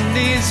makes my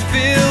knees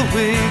feel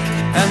weak.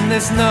 And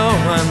there's no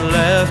one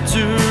left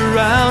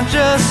around,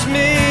 just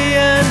me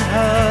and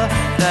her.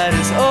 That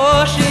is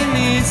all she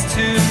needs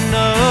to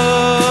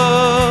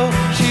know.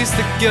 She's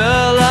the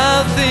girl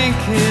I'm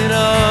thinking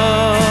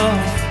of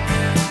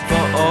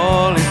for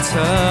all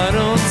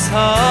eternal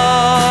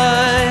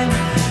time.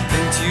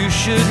 And you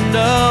should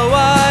know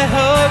I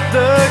hope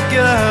the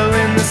girl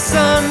in the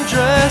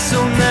sundress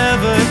will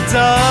never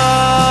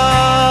die.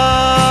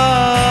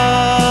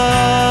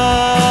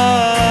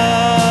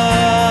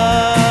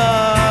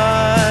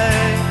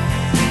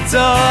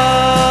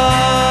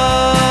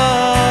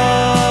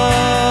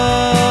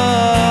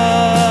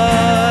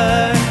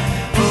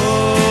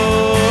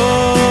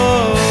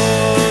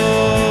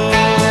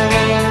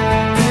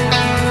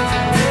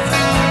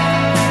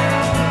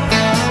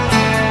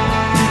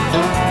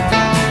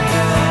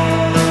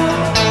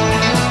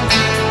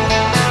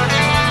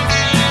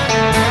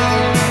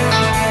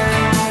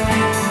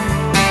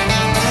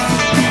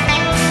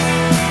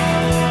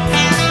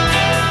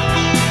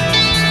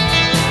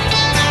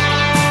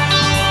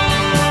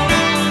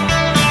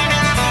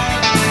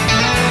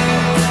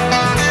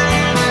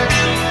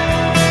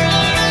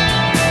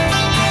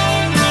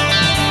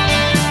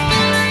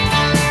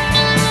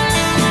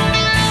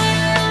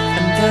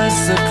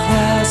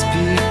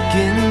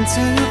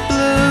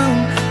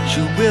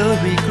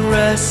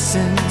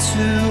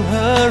 Into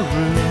her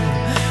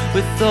room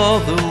with all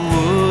the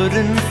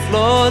wooden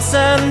floors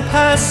and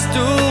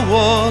pastel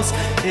walls.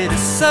 It is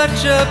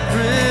such a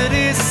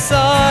pretty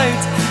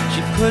sight.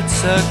 She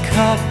puts her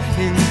cup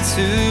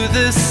into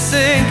the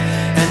sink,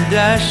 and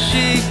as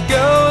she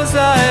goes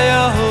I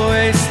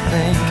always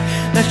think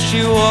that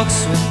she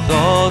walks with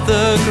all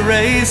the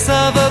grace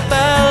of a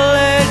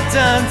ballet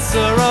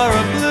dancer or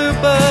a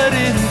bluebird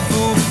in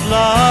full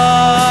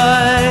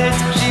flight.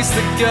 She's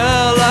the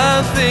girl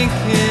I'm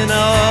thinking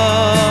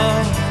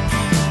of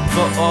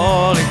for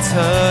all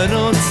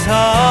eternal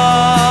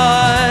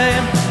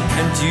time.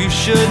 And you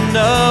should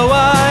know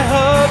I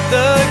hope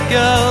the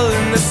girl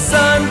in the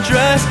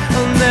sundress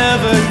will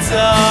never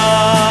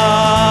die.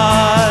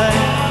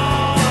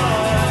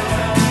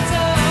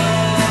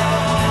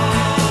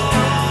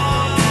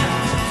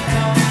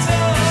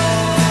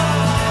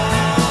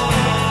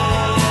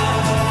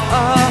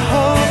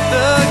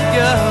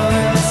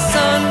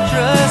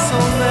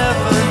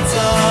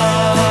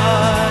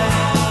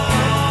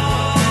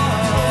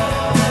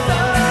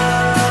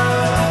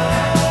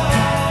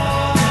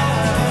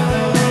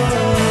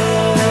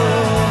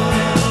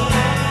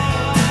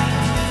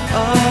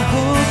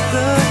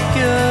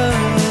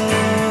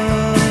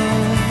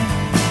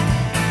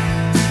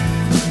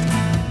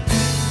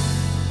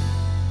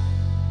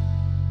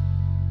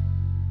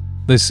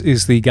 This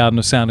is the Garden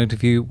of Sound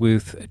interview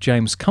with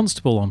James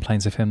Constable on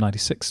Plains FM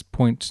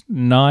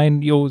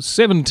 96.9. You're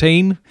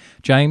 17,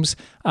 James.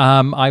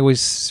 I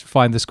always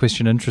find this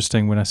question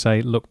interesting when I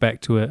say look back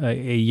to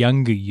a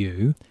younger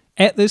you.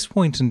 At this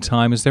point in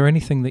time, is there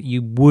anything that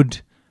you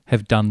would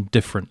have done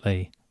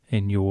differently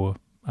in your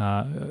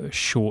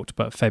short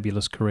but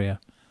fabulous career?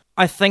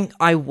 I think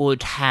I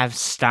would have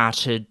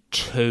started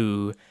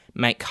to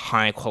make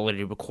higher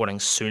quality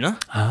recordings sooner,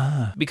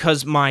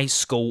 because my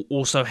school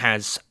also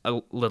has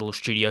a little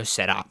studio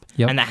set up,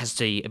 and that has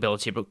the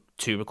ability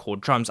to record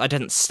drums. I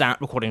didn't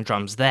start recording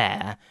drums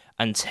there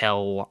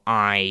until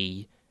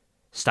I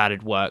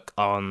started work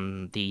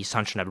on the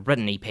Sunshine Over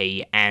Britain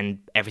EP and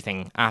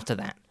everything after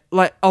that.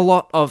 Like a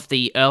lot of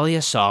the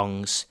earlier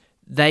songs,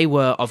 they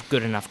were of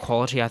good enough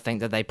quality, I think,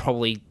 that they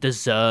probably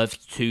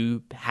deserved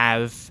to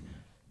have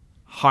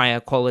higher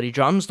quality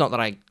drums. Not that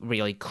I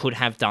really could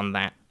have done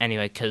that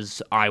anyway,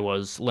 because I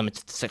was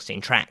limited to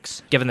 16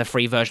 tracks, given the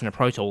free version of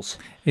Pro Tools.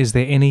 Is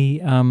there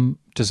any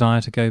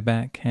desire to go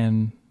back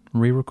and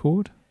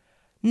re-record?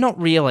 Not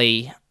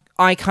really.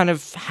 I kind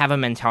of have a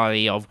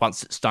mentality of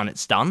once it's done,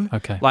 it's done.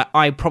 Okay. Like,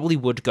 I probably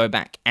would go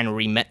back and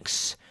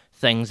remix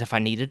things if I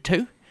needed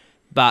to,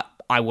 but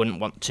I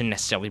wouldn't want to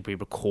necessarily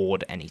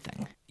re-record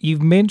anything.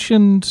 You've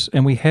mentioned,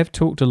 and we have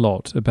talked a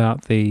lot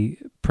about the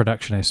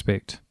production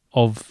aspect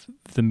of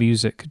the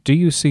music. Do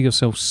you see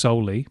yourself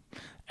solely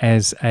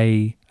as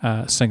a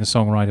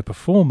singer-songwriter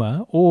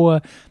performer,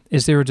 or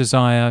is there a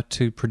desire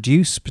to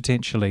produce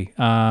potentially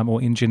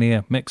or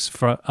engineer, mix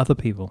for other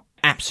people?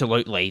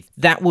 Absolutely.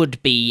 That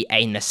would be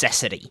a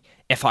necessity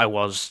if I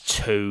was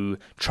to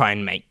try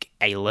and make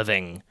a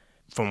living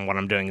from what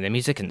I'm doing in the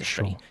music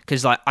industry.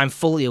 Because I'm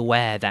fully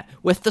aware that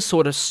with the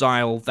sort of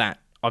style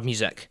of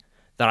music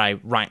that I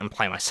write and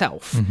play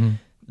myself,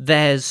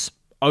 there's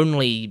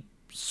only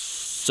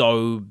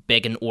so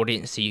big an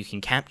audience that you can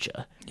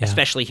capture,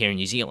 especially here in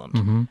New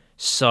Zealand.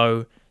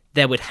 So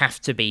there would have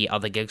to be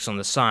other gigs on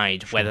the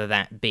side, whether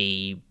that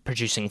be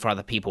producing for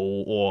other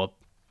people or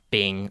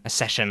being a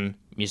session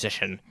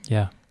musician.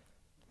 Yeah.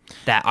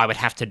 That I would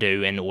have to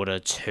do in order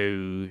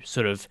to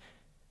sort of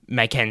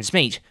make ends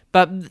meet.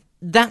 But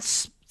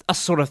that's a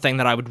sort of thing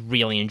that I would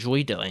really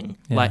enjoy doing.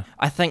 Yeah. Like,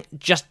 I think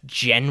just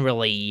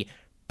generally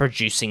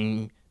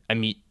producing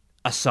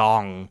a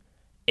song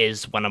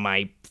is one of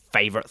my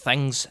favourite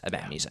things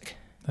about music.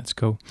 That's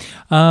cool.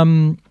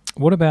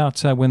 What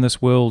about when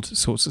this world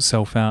sorts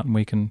itself out and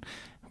we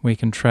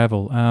can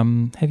travel?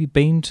 Have you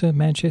been to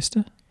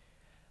Manchester?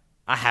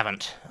 I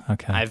haven't.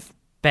 Okay. I've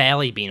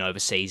barely been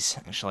overseas,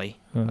 actually.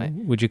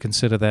 Would you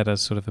consider that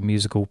as sort of a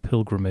musical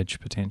pilgrimage,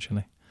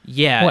 potentially?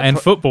 Yeah. And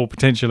football,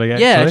 potentially,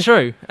 actually. Yeah,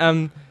 true.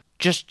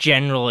 Just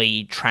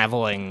generally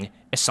travelling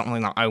is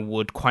something that I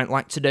would quite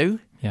like to do.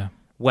 Yeah.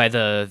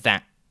 Whether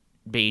that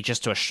be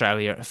just to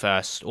Australia at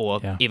first or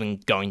Yeah. even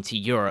going to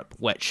Europe,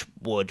 which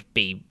would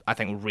be, I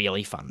think,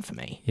 really fun for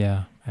me.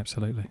 Yeah,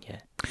 absolutely. Yeah.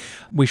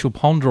 We shall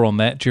ponder on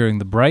that during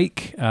the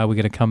break. We're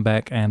going to come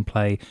back and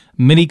play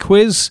mini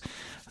quiz.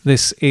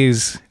 This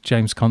is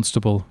James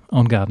Constable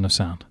on Garden of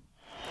Sound.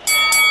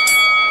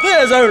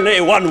 There's only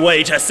one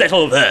way to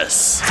settle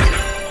this.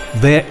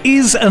 There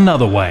is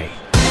another way.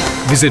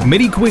 Visit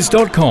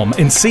miniquiz.com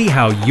and see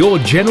how your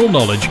general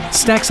knowledge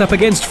stacks up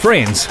against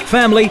friends,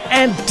 family,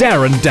 and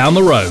Darren down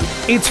the road.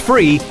 It's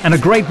free and a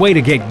great way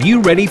to get you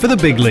ready for the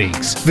big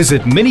leagues.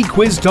 Visit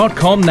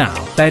miniquiz.com now.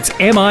 That's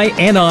miniquiz.com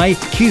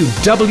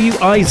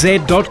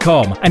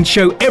and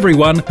show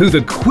everyone who the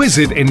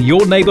Quizit in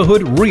your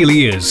neighborhood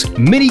really is.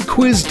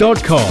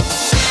 Miniquiz.com.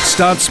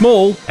 Start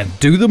small and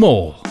do them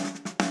all.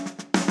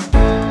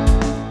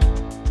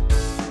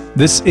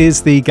 This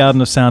is the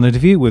Garden of Sound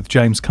interview with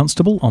James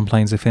Constable on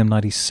Plains FM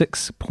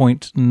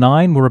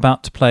 96.9. We're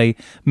about to play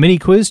mini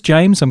quiz.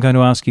 James, I'm going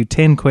to ask you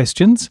 10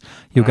 questions.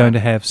 You're going to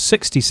have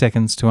 60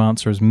 seconds to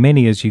answer as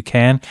many as you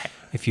can.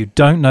 If you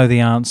don't know the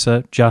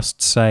answer, just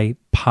say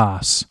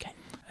pass. Okay.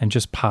 And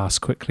just pass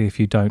quickly if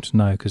you don't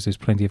know, because there's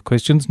plenty of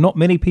questions. Not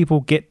many people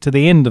get to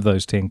the end of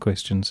those 10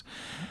 questions.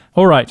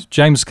 All right,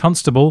 James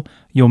Constable,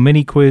 your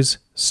mini quiz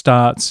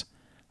starts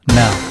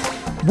now.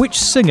 Which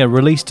singer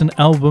released an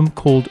album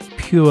called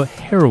Pure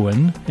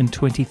Heroine in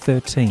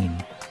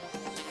 2013?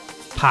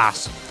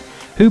 Pass.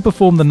 Who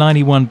performed the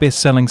 91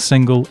 best-selling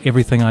single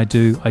Everything I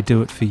Do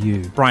It For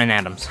You? Bryan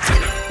Adams.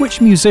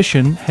 Which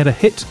musician had a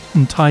hit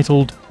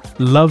entitled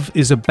Love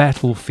Is a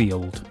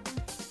Battlefield?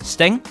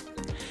 Sting.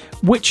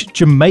 Which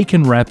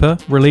Jamaican rapper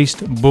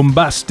released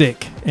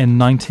Bombastic in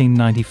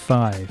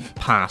 1995?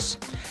 Pass.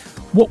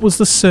 What was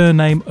the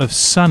surname of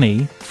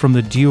Sonny from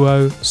the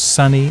duo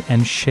Sonny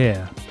and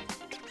Cher?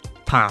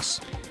 Pass.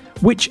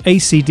 Which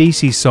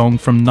AC/DC song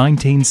from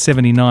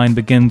 1979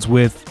 begins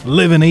with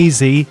Livin'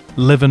 Easy,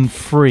 Livin'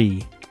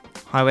 Free?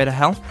 Highway to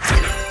Hell.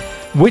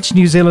 Which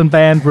New Zealand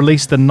band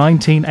released the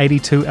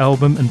 1982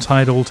 album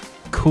entitled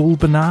Cool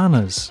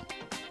Bananas?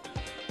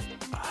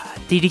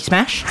 DD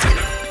Smash.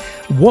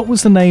 What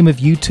was the name of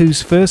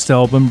U2's first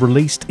album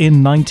released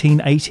in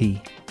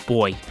 1980?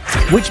 Boy.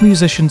 Which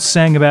musician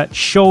sang about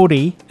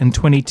Shorty in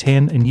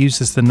 2010 and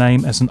uses the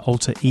name as an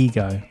alter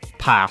ego?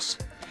 Pass.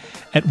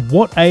 At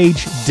what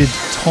age did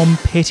Tom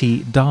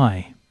Petty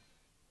die?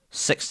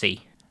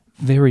 60.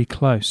 Very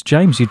close.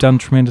 James, you've done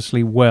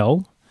tremendously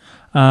well.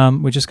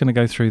 We're just going to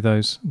go through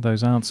those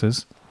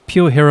answers.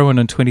 Pure Heroine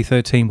in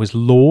 2013 was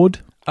Lord.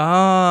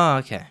 Oh,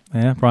 okay.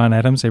 Yeah, Bryan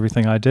Adams,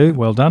 Everything I Do.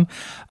 Well done.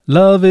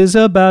 Love Is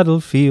a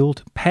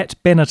Battlefield, Pat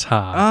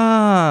Benatar.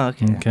 Oh,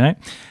 okay. Okay.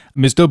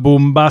 Mr.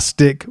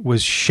 Bombastic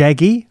was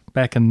Shaggy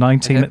back in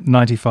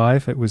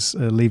 1995. It was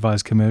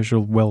Levi's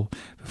commercial, well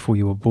before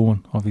you were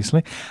born,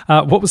 obviously.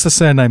 What was the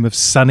surname of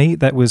Sonny?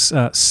 That was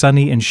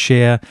Sonny and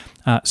Cher.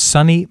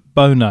 Sonny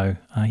Bono.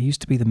 He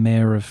used to be the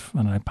mayor of,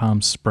 I don't know,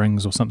 Palm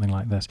Springs or something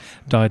like that.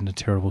 Died in a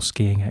terrible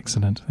skiing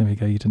accident. There we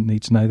go. You didn't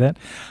need to know that.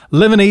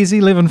 Livin'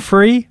 Easy, Livin'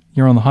 Free.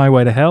 You're on the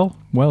highway to hell.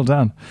 Well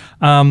done.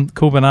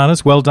 Cool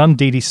Bananas. Well done.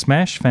 DD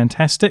Smash.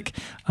 Fantastic.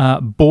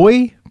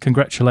 Boy.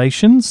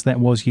 Congratulations. That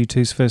was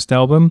U2's first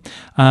album.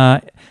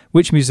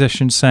 Which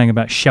musician sang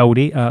about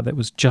Shawty? That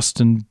was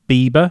Justin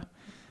Bieber.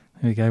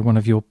 There you go, one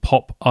of your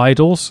pop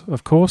idols,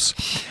 of course.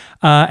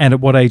 And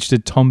at what age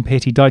did Tom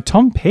Petty die?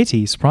 Tom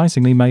Petty,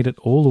 surprisingly, made it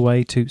all the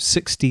way to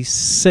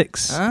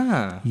 66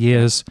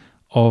 years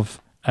of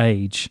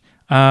age.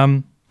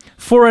 4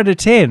 out of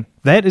 10.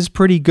 That is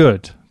pretty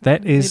good.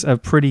 That is a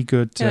pretty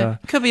good...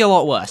 could be a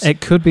lot worse.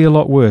 It could be a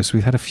lot worse.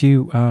 We've had a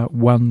few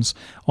ones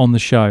on the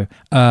show.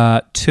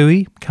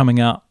 Tui coming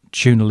out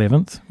June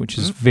 11th, which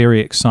is very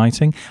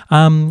exciting.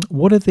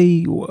 What are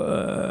the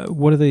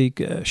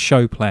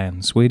show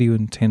plans? Where do you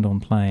intend on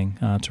playing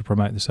to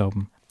promote this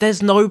album?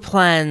 There's no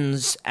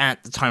plans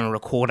at the time of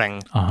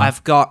recording.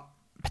 I've got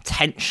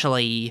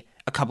potentially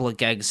a couple of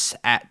gigs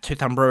at Two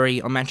Thumb Brewery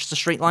on Manchester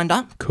Street lined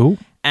up. Cool.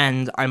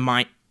 And I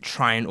might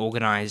try and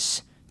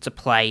organise to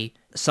play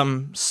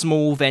some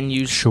small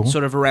venues Sure.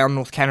 sort of around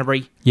North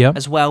Canterbury Yep.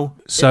 as well.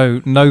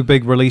 So no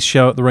big release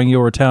show at the Ring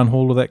or Town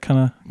Hall or that kind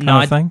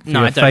of thing? For your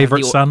I don't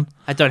favourite have son?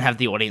 I don't have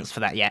the audience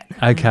for that yet.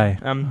 Okay.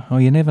 Well,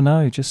 you never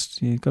know.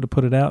 Just you've got to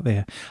put it out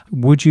there.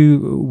 Would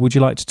you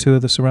like to tour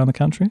this around the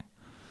country?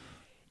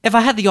 If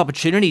I had the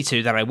opportunity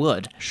to, then I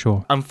would.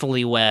 Sure. I'm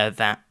fully aware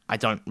that I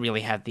don't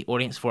really have the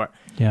audience for it.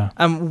 Yeah.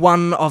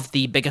 One of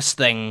the biggest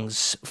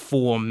things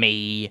for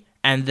me,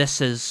 and this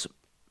is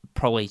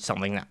probably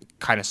something that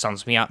kind of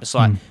sums me up, it's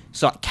like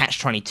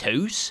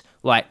catch-22s.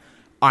 Like,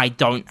 I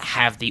don't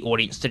have the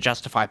audience to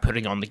justify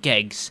putting on the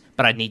gigs,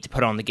 but I need to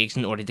put on the gigs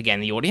in order to gain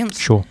the audience.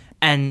 Sure.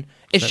 And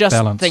it's That just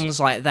balance. things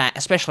like that,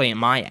 especially at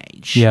my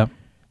age, Yeah.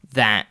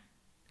 that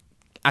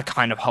are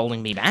kind of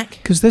holding me back.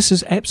 Because this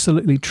is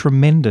absolutely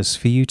tremendous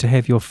for you to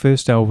have your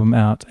first album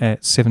out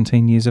at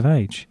 17 years of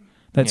age.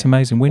 That's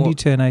amazing. When do you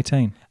turn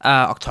 18?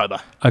 October.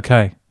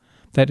 Okay.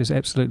 That is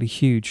absolutely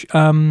huge.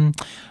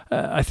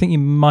 I think you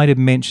might have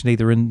mentioned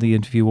either in the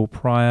interview or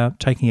prior,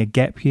 taking a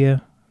gap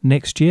year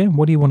next year.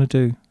 What do you want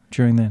to do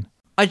during then?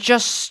 I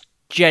just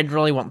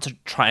generally want to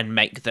try and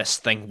make this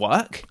thing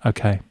work.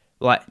 Okay.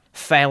 Like,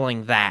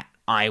 failing that,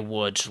 I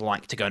would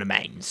like to go to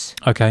mains.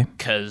 Okay.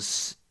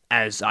 Because,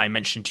 as I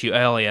mentioned to you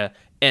earlier,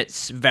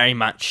 it's very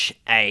much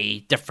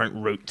a different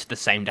route to the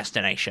same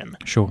destination.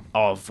 Sure.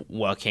 Of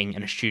working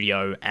in a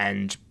studio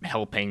and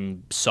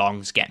helping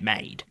songs get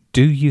made.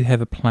 Do you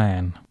have a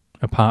plan,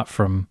 apart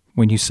from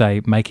when you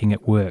say making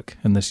it work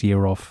in this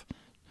year off?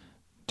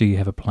 Do you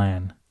have a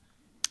plan?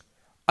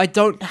 I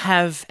don't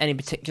have any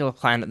particular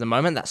plan at the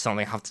moment. That's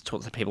something I have to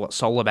talk to people at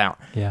Soul about.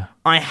 Yeah.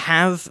 I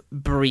have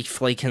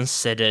briefly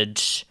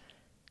considered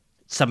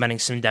submitting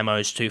some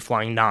demos to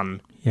Flying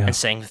Nun and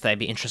seeing if they'd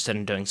be interested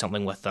in doing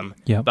something with them.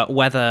 Yeah. But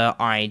whether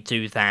I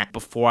do that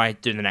before I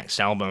do the next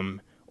album,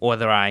 or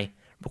whether I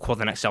record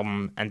the next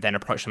album and then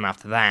approach them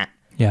after that,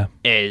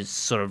 is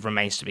sort of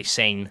remains to be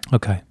seen.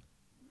 Okay.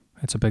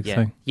 That's a big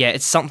thing. Yeah,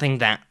 it's something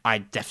that I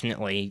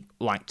definitely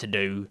like to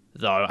do,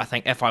 though. I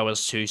think if I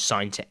was to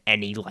sign to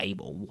any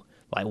label,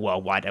 like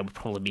worldwide, it would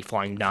probably be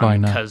Flying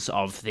Nun because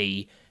of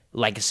the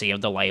legacy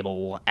of the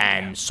label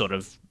and sort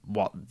of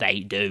what they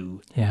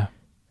do. Yeah.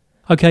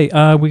 Okay,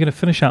 we're going to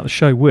finish out the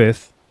show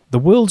with The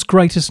World's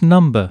Greatest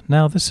Number.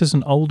 Now, this is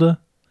an older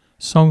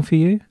song for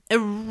you? A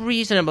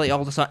reasonably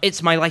older song.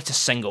 It's my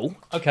latest single.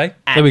 Okay.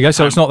 There we go.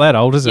 So it's not that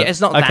old, is it? Yeah,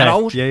 it's not that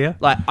old. Yeah.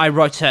 Like, I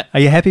wrote it... Are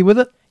you happy with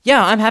it?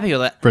 Yeah, I'm happy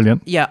with it.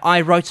 Brilliant. Yeah,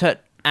 I wrote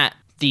it at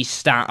the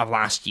start of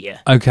last year.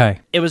 Okay.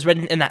 It was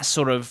written in that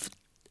sort of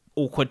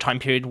awkward time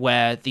period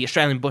where the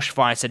Australian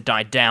bushfires had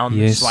died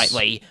down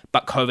slightly,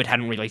 but COVID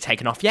hadn't really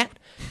taken off yet.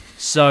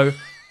 So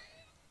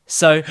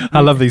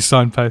I love these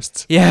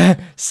signposts. Yeah.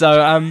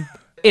 So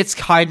it's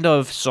kind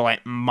of sort of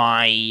like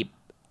my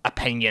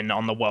opinion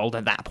on the world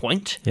at that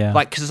point. Yeah.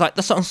 Like, because like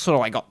the song's sort of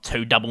like got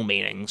two double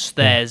meanings.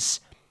 There's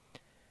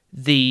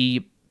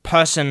the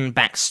person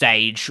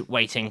backstage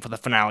waiting for the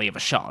finale of a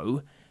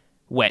show,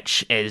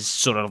 which is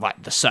sort of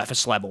like the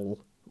surface level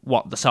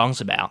what the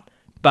song's about.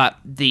 But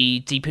the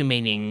deeper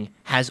meaning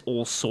has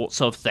all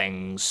sorts of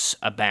things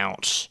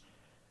about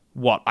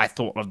what I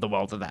thought of the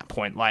world at that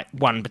point. Like,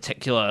 one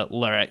particular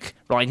lyric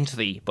relating to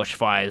the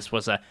bushfires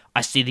was I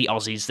see the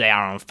Aussies, they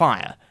are on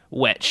fire,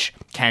 which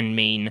can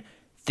mean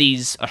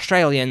these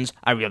Australians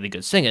are really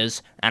good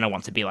singers, and I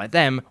want to be like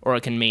them, or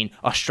it can mean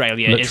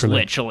Australia is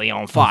literally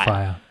on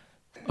fire.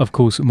 Of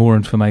course, more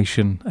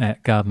information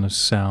at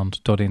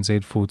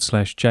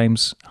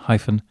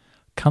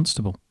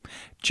gardenersound.nz/James-Constable.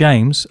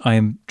 James, I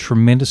am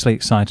tremendously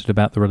excited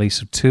about the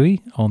release of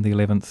Tui on the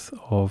 11th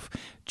of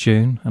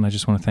June, and I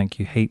just want to thank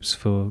you heaps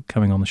for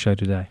coming on the show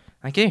today.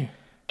 Thank you.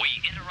 We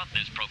interrupt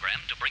this program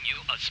to bring you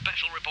a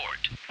special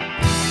report.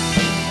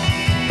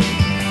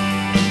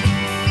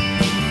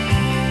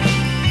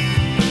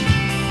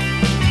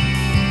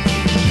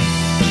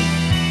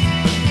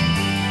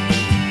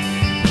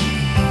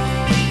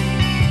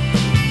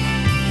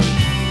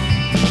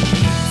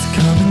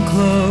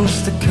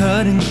 Close to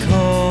cutting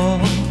call.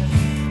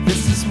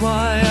 This is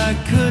why I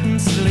couldn't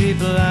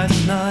sleep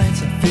last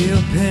night. I feel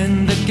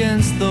pinned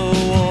against the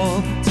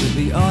wall. To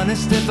be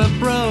honest, if I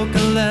broke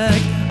a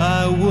leg,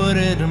 I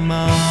wouldn't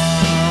mind.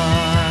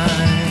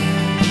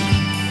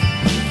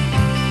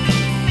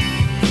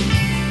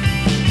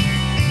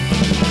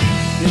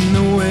 In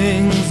the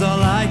wings,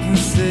 all I can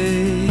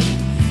see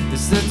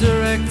is the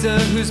director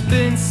who's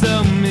been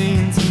so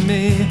mean to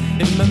me.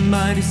 In my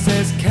mind he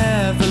says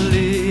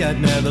carefully, I'd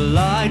never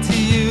lie to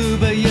you,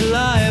 but you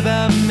lie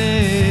about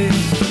me.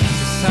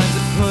 It's time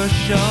to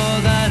push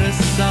all that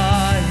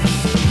aside.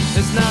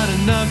 There's not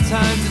enough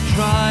time to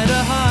try to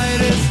hide.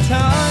 It's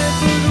time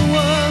for the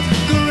world's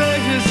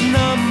greatest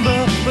number.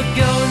 We're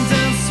going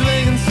down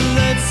swinging, so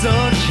let's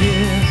all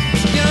cheer.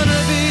 It's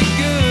gonna be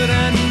good,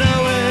 I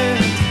know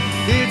it.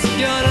 It's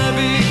gonna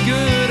be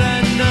good, I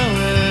know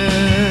it.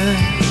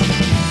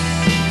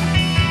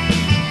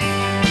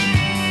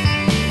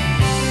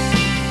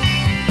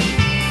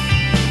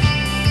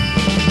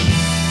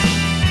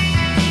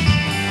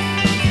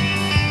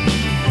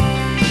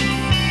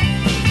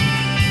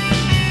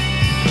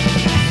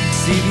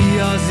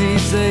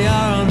 cities, they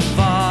are on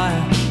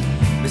fire.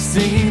 With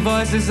singing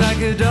voices I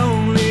could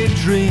only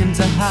dream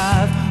to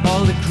have.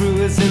 All the crew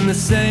is in the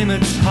same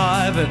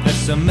attire, but there's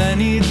so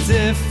many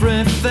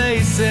different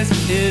faces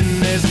in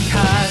this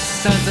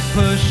cast. Time to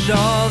push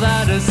all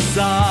that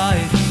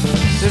aside.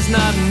 There's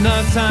not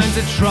enough time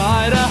to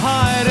try to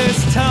hide.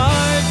 It's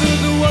time for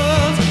the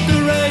world's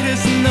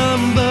greatest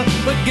number.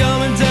 We're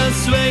going down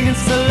swinging,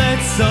 so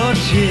let's all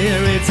cheer.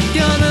 It's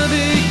gonna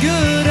be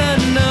good, I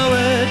know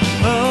it.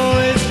 Oh,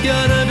 it's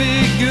gonna be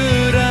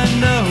good, I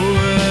know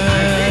it.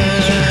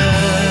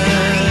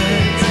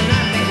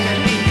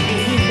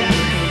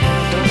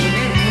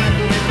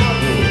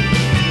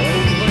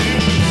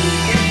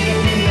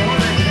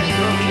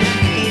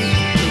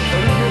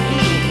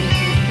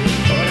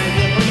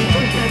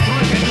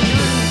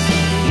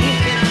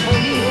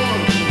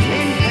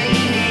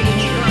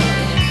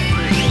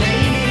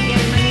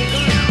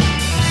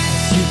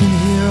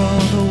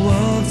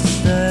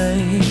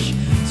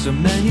 So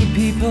many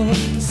people,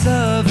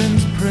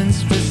 servants,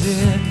 Prince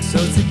Vizier. So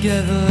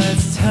together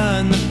let's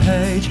turn the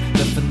page.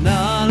 The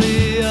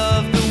finale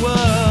of the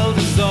world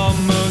is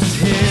almost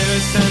here.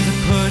 It's time to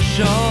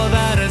push all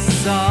that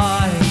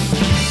aside.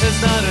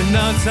 There's not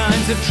enough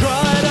time to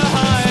try to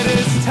hide.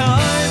 It's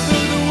time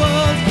for the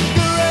world's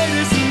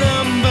greatest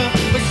number.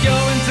 We're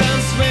going down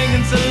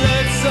swinging, so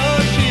let's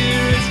all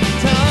cheer. It's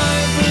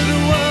time for the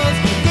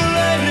world's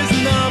greatest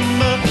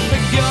number.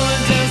 We're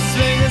going down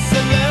swinging, so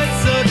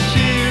let's all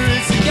cheer.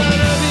 It's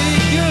gonna be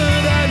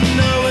good, I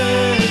know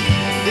it.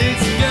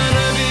 It's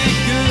gonna be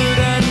good,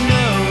 I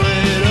know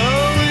it.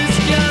 Oh, it's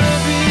gonna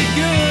be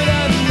good,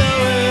 I know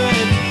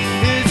it.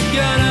 It's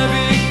gonna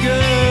be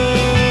good.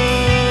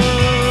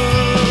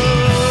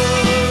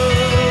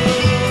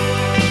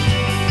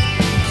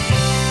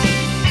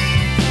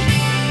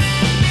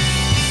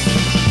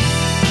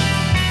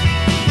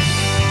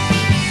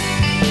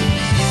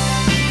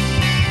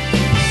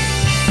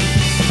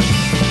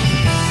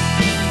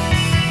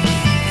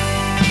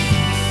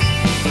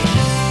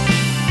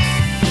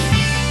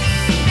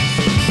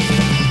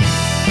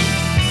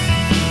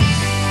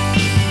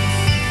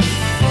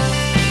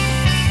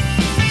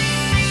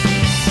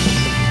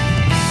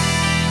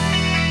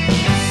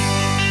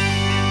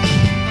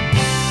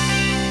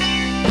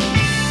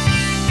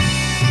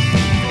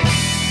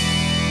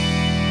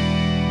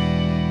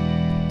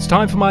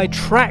 Time for my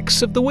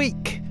tracks of the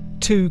week.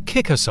 To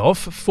kick us off,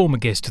 former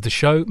guest of the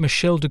show,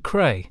 Michelle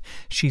Ducré.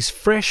 She's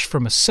fresh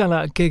from a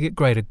sellout gig at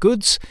Greater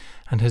Goods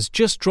and has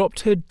just dropped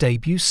her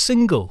debut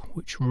single,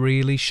 which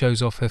really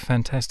shows off her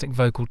fantastic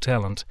vocal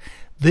talent.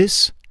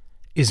 This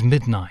is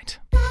Midnight.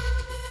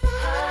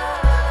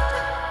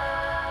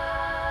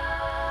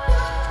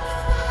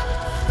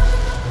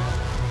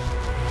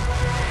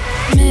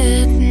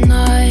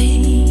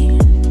 Midnight,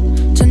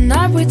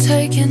 tonight we're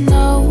taking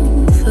over.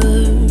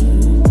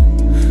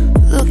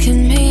 Look at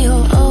me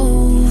all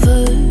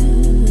over.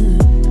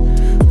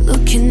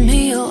 Look at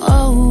me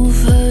all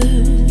over.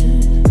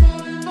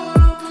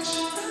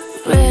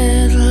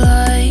 Red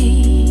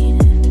light,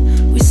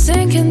 we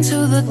sink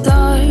into the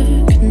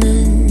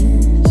darkness.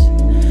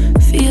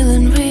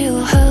 Feeling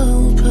real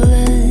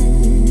helpless.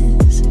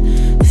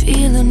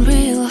 Feeling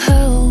real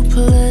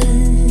helpless.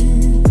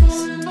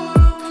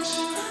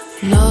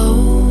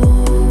 Nobody's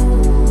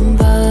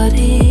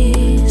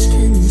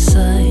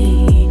inside.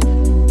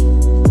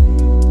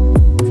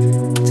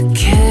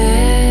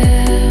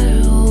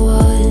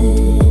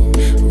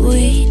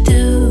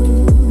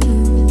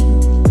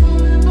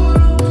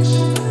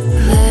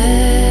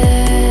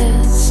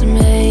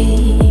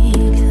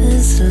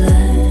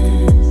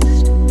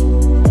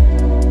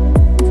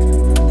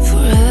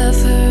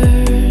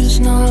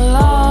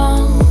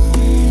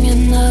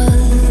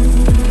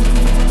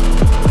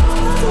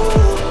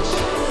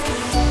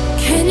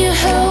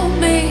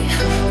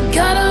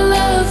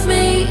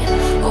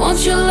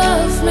 Won't you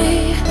love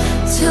me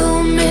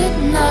till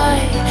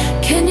midnight?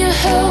 Can you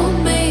help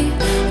me?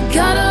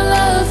 Gotta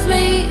love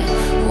me.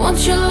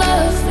 Won't you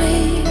love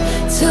me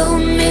till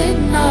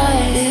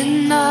midnight?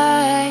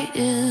 Midnight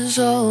is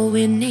all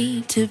we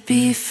need to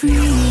be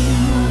free.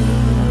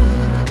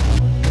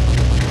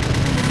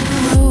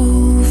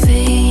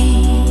 Movie,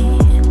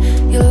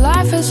 your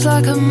life is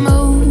like a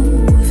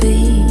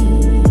movie.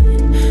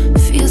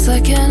 Feels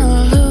like an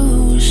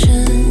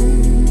illusion.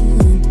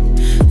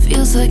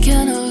 Feels like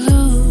an illusion.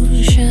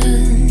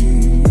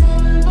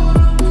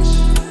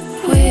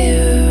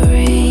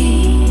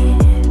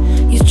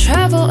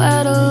 Travel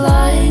at a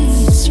light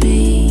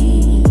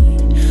speed,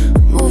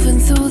 moving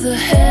through the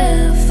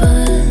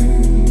heavens,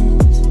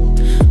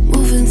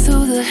 moving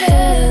through the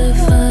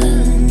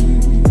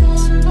heavens.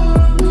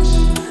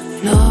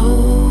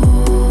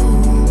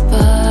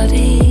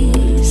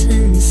 Nobody's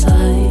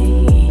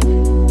inside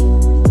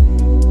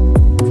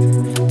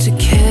to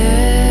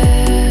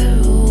care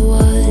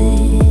what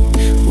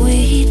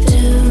we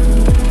do.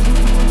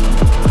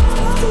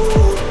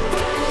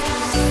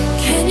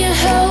 Can you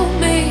help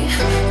me?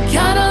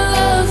 Gotta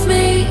love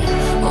me.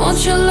 Won't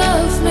you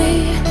love me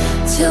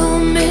till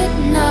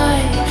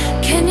midnight?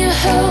 Can you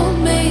help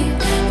me?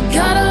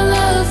 Gotta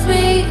love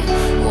me.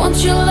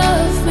 Won't you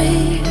love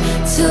me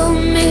till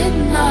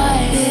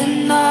midnight?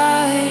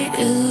 Midnight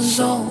is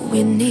all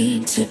we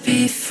need to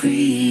be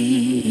free.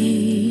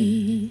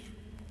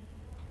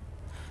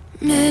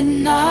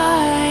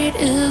 Midnight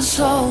is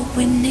all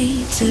we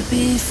need to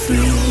be free.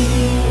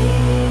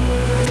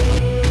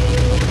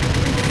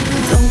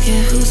 Don't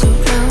care who's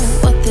around,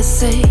 what they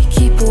say.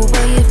 Keep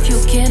away if you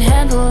can't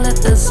handle it.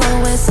 There's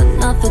always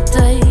another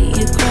day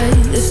you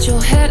crave. Lift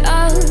your head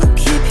up,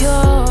 keep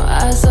your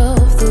eyes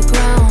off the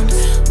ground.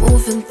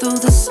 Moving through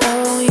the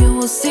snow, you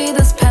will see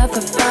this path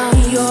I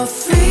found. You're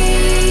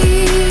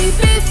free,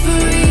 be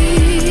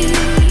free.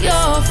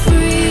 You're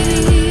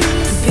free,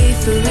 be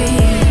free.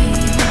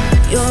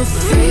 You're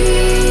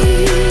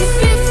free,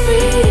 be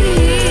free.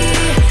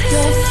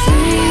 You're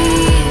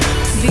free,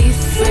 be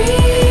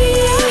free.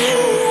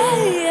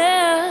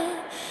 Yeah,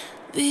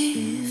 be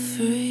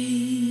free.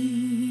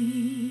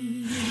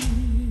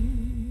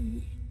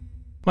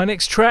 My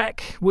next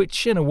track,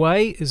 which in a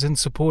way is in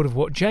support of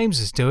what James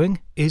is doing,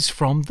 is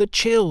from The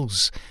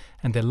Chills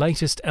and their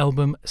latest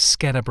album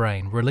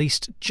Scatterbrain,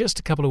 released just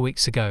a couple of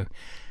weeks ago.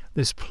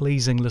 This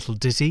pleasing little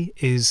ditty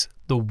is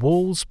The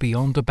Walls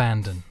Beyond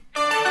Abandon.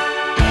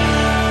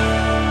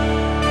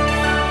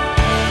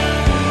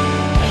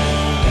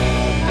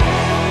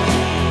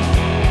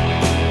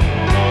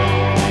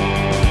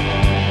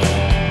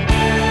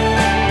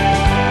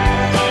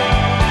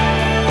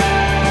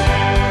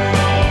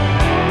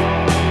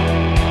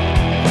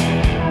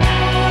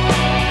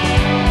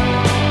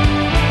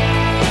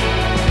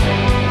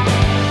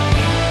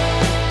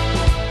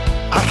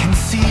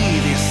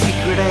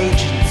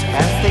 Agents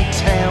as they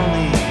tell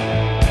me,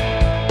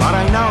 but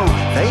I know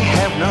they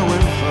have no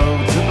info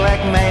to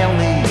blackmail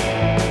me.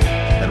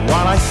 And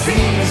while I see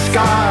the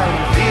sky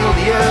and feel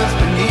the earth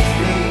beneath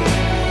me,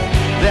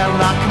 they'll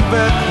not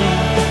convert me,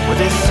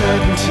 with their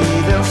certainty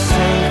they'll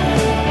save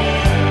me.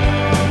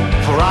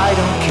 For I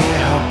don't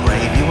care how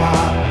brave you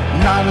are,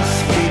 none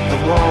escape the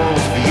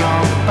walls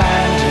beyond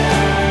abandon.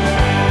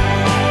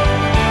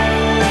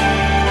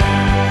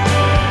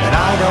 And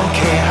I don't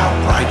care how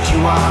bright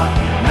you are,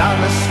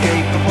 none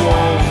escape the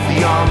walls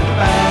beyond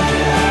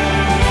abandon.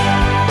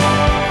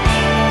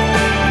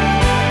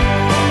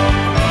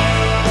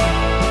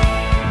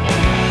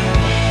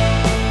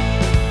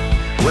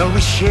 Well,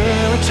 we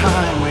share a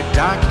time where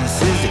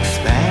darkness is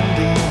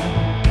expanding,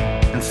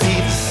 and see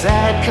the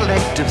sad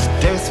collectives,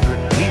 desperate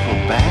people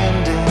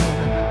banding,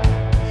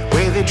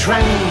 where they're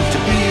trained to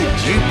be a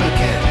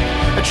duplicate,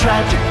 a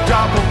tragic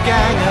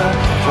doppelganger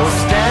for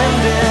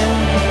standing.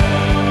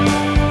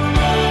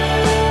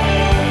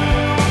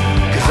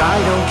 I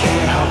don't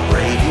care how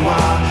brave you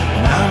are,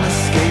 none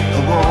escape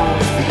the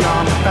walls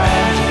beyond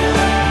abandon.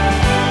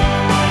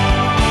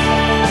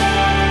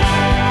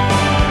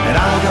 And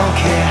I don't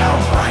care how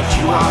bright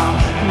you are,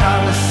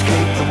 none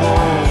escape the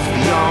walls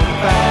beyond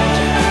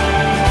abandon.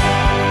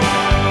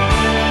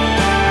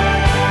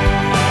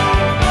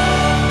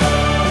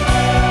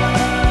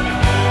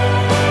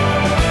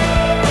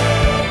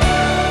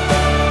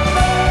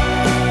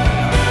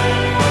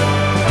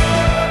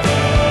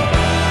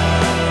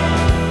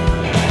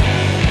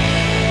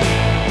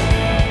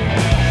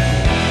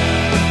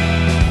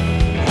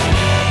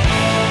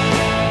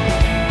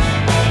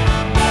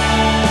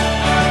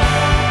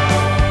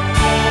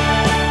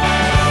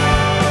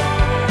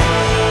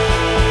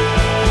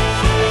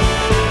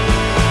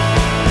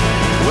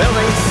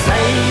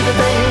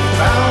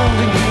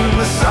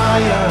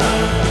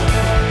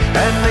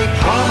 And they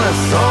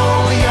promise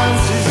all the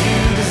answers you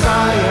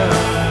desire,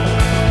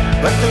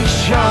 but they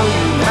show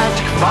you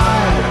magic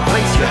fire to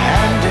place your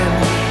hand in,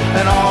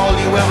 and all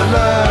you ever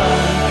learn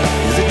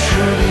is it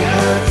truly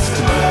hurts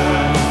to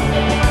burn.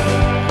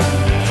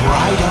 For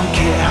I don't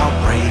care how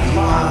brave you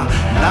are,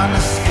 none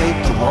escape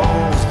the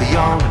walls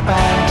beyond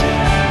abandon.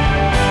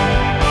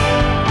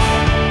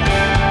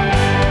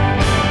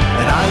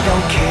 And I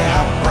don't care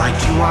how bright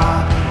you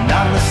are,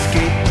 none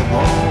escape the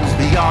walls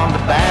beyond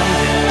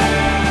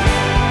abandon.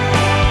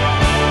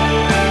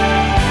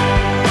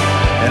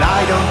 And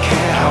I don't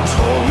care how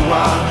tall you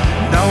are,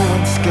 no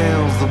one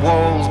scales the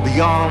walls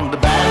beyond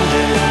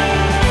abandon.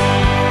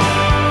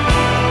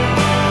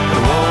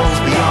 The walls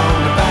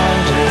beyond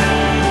abandon.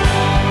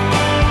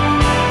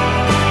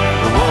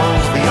 The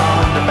walls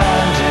beyond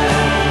abandon.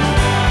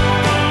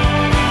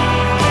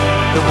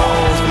 The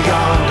walls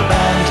beyond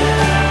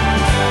abandon.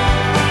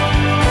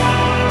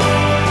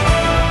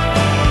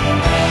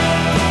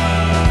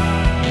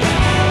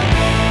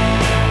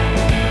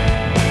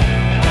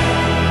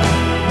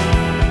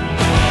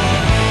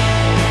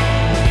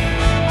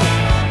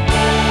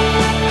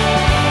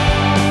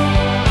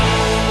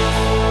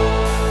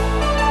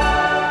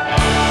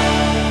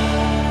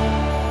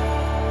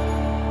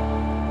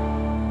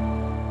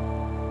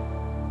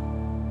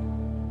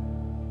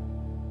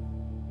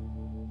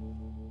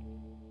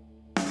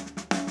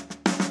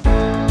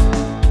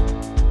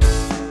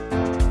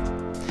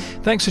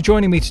 Thanks for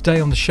joining me today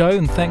on the show,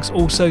 and thanks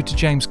also to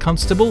James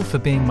Constable for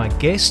being my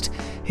guest.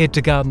 Head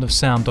to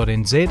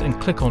gardenofsound.nz and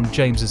click on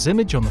James's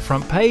image on the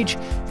front page.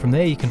 From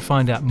there you can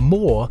find out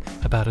more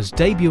about his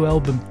debut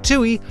album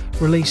Tui,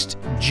 released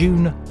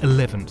June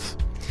 11th.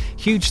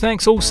 Huge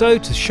thanks also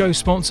to show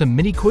sponsor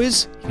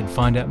Miniquiz. You can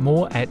find out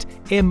more at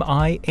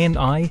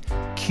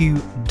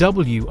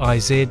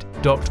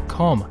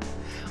miniqwiz.com.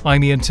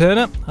 I'm Ian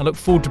Turner. I look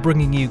forward to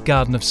bringing you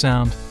Garden of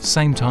Sound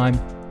same time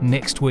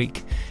next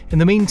week. In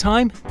the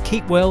meantime,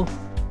 keep well,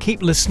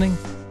 keep listening,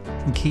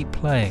 and keep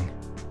playing.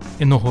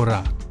 In the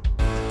hora.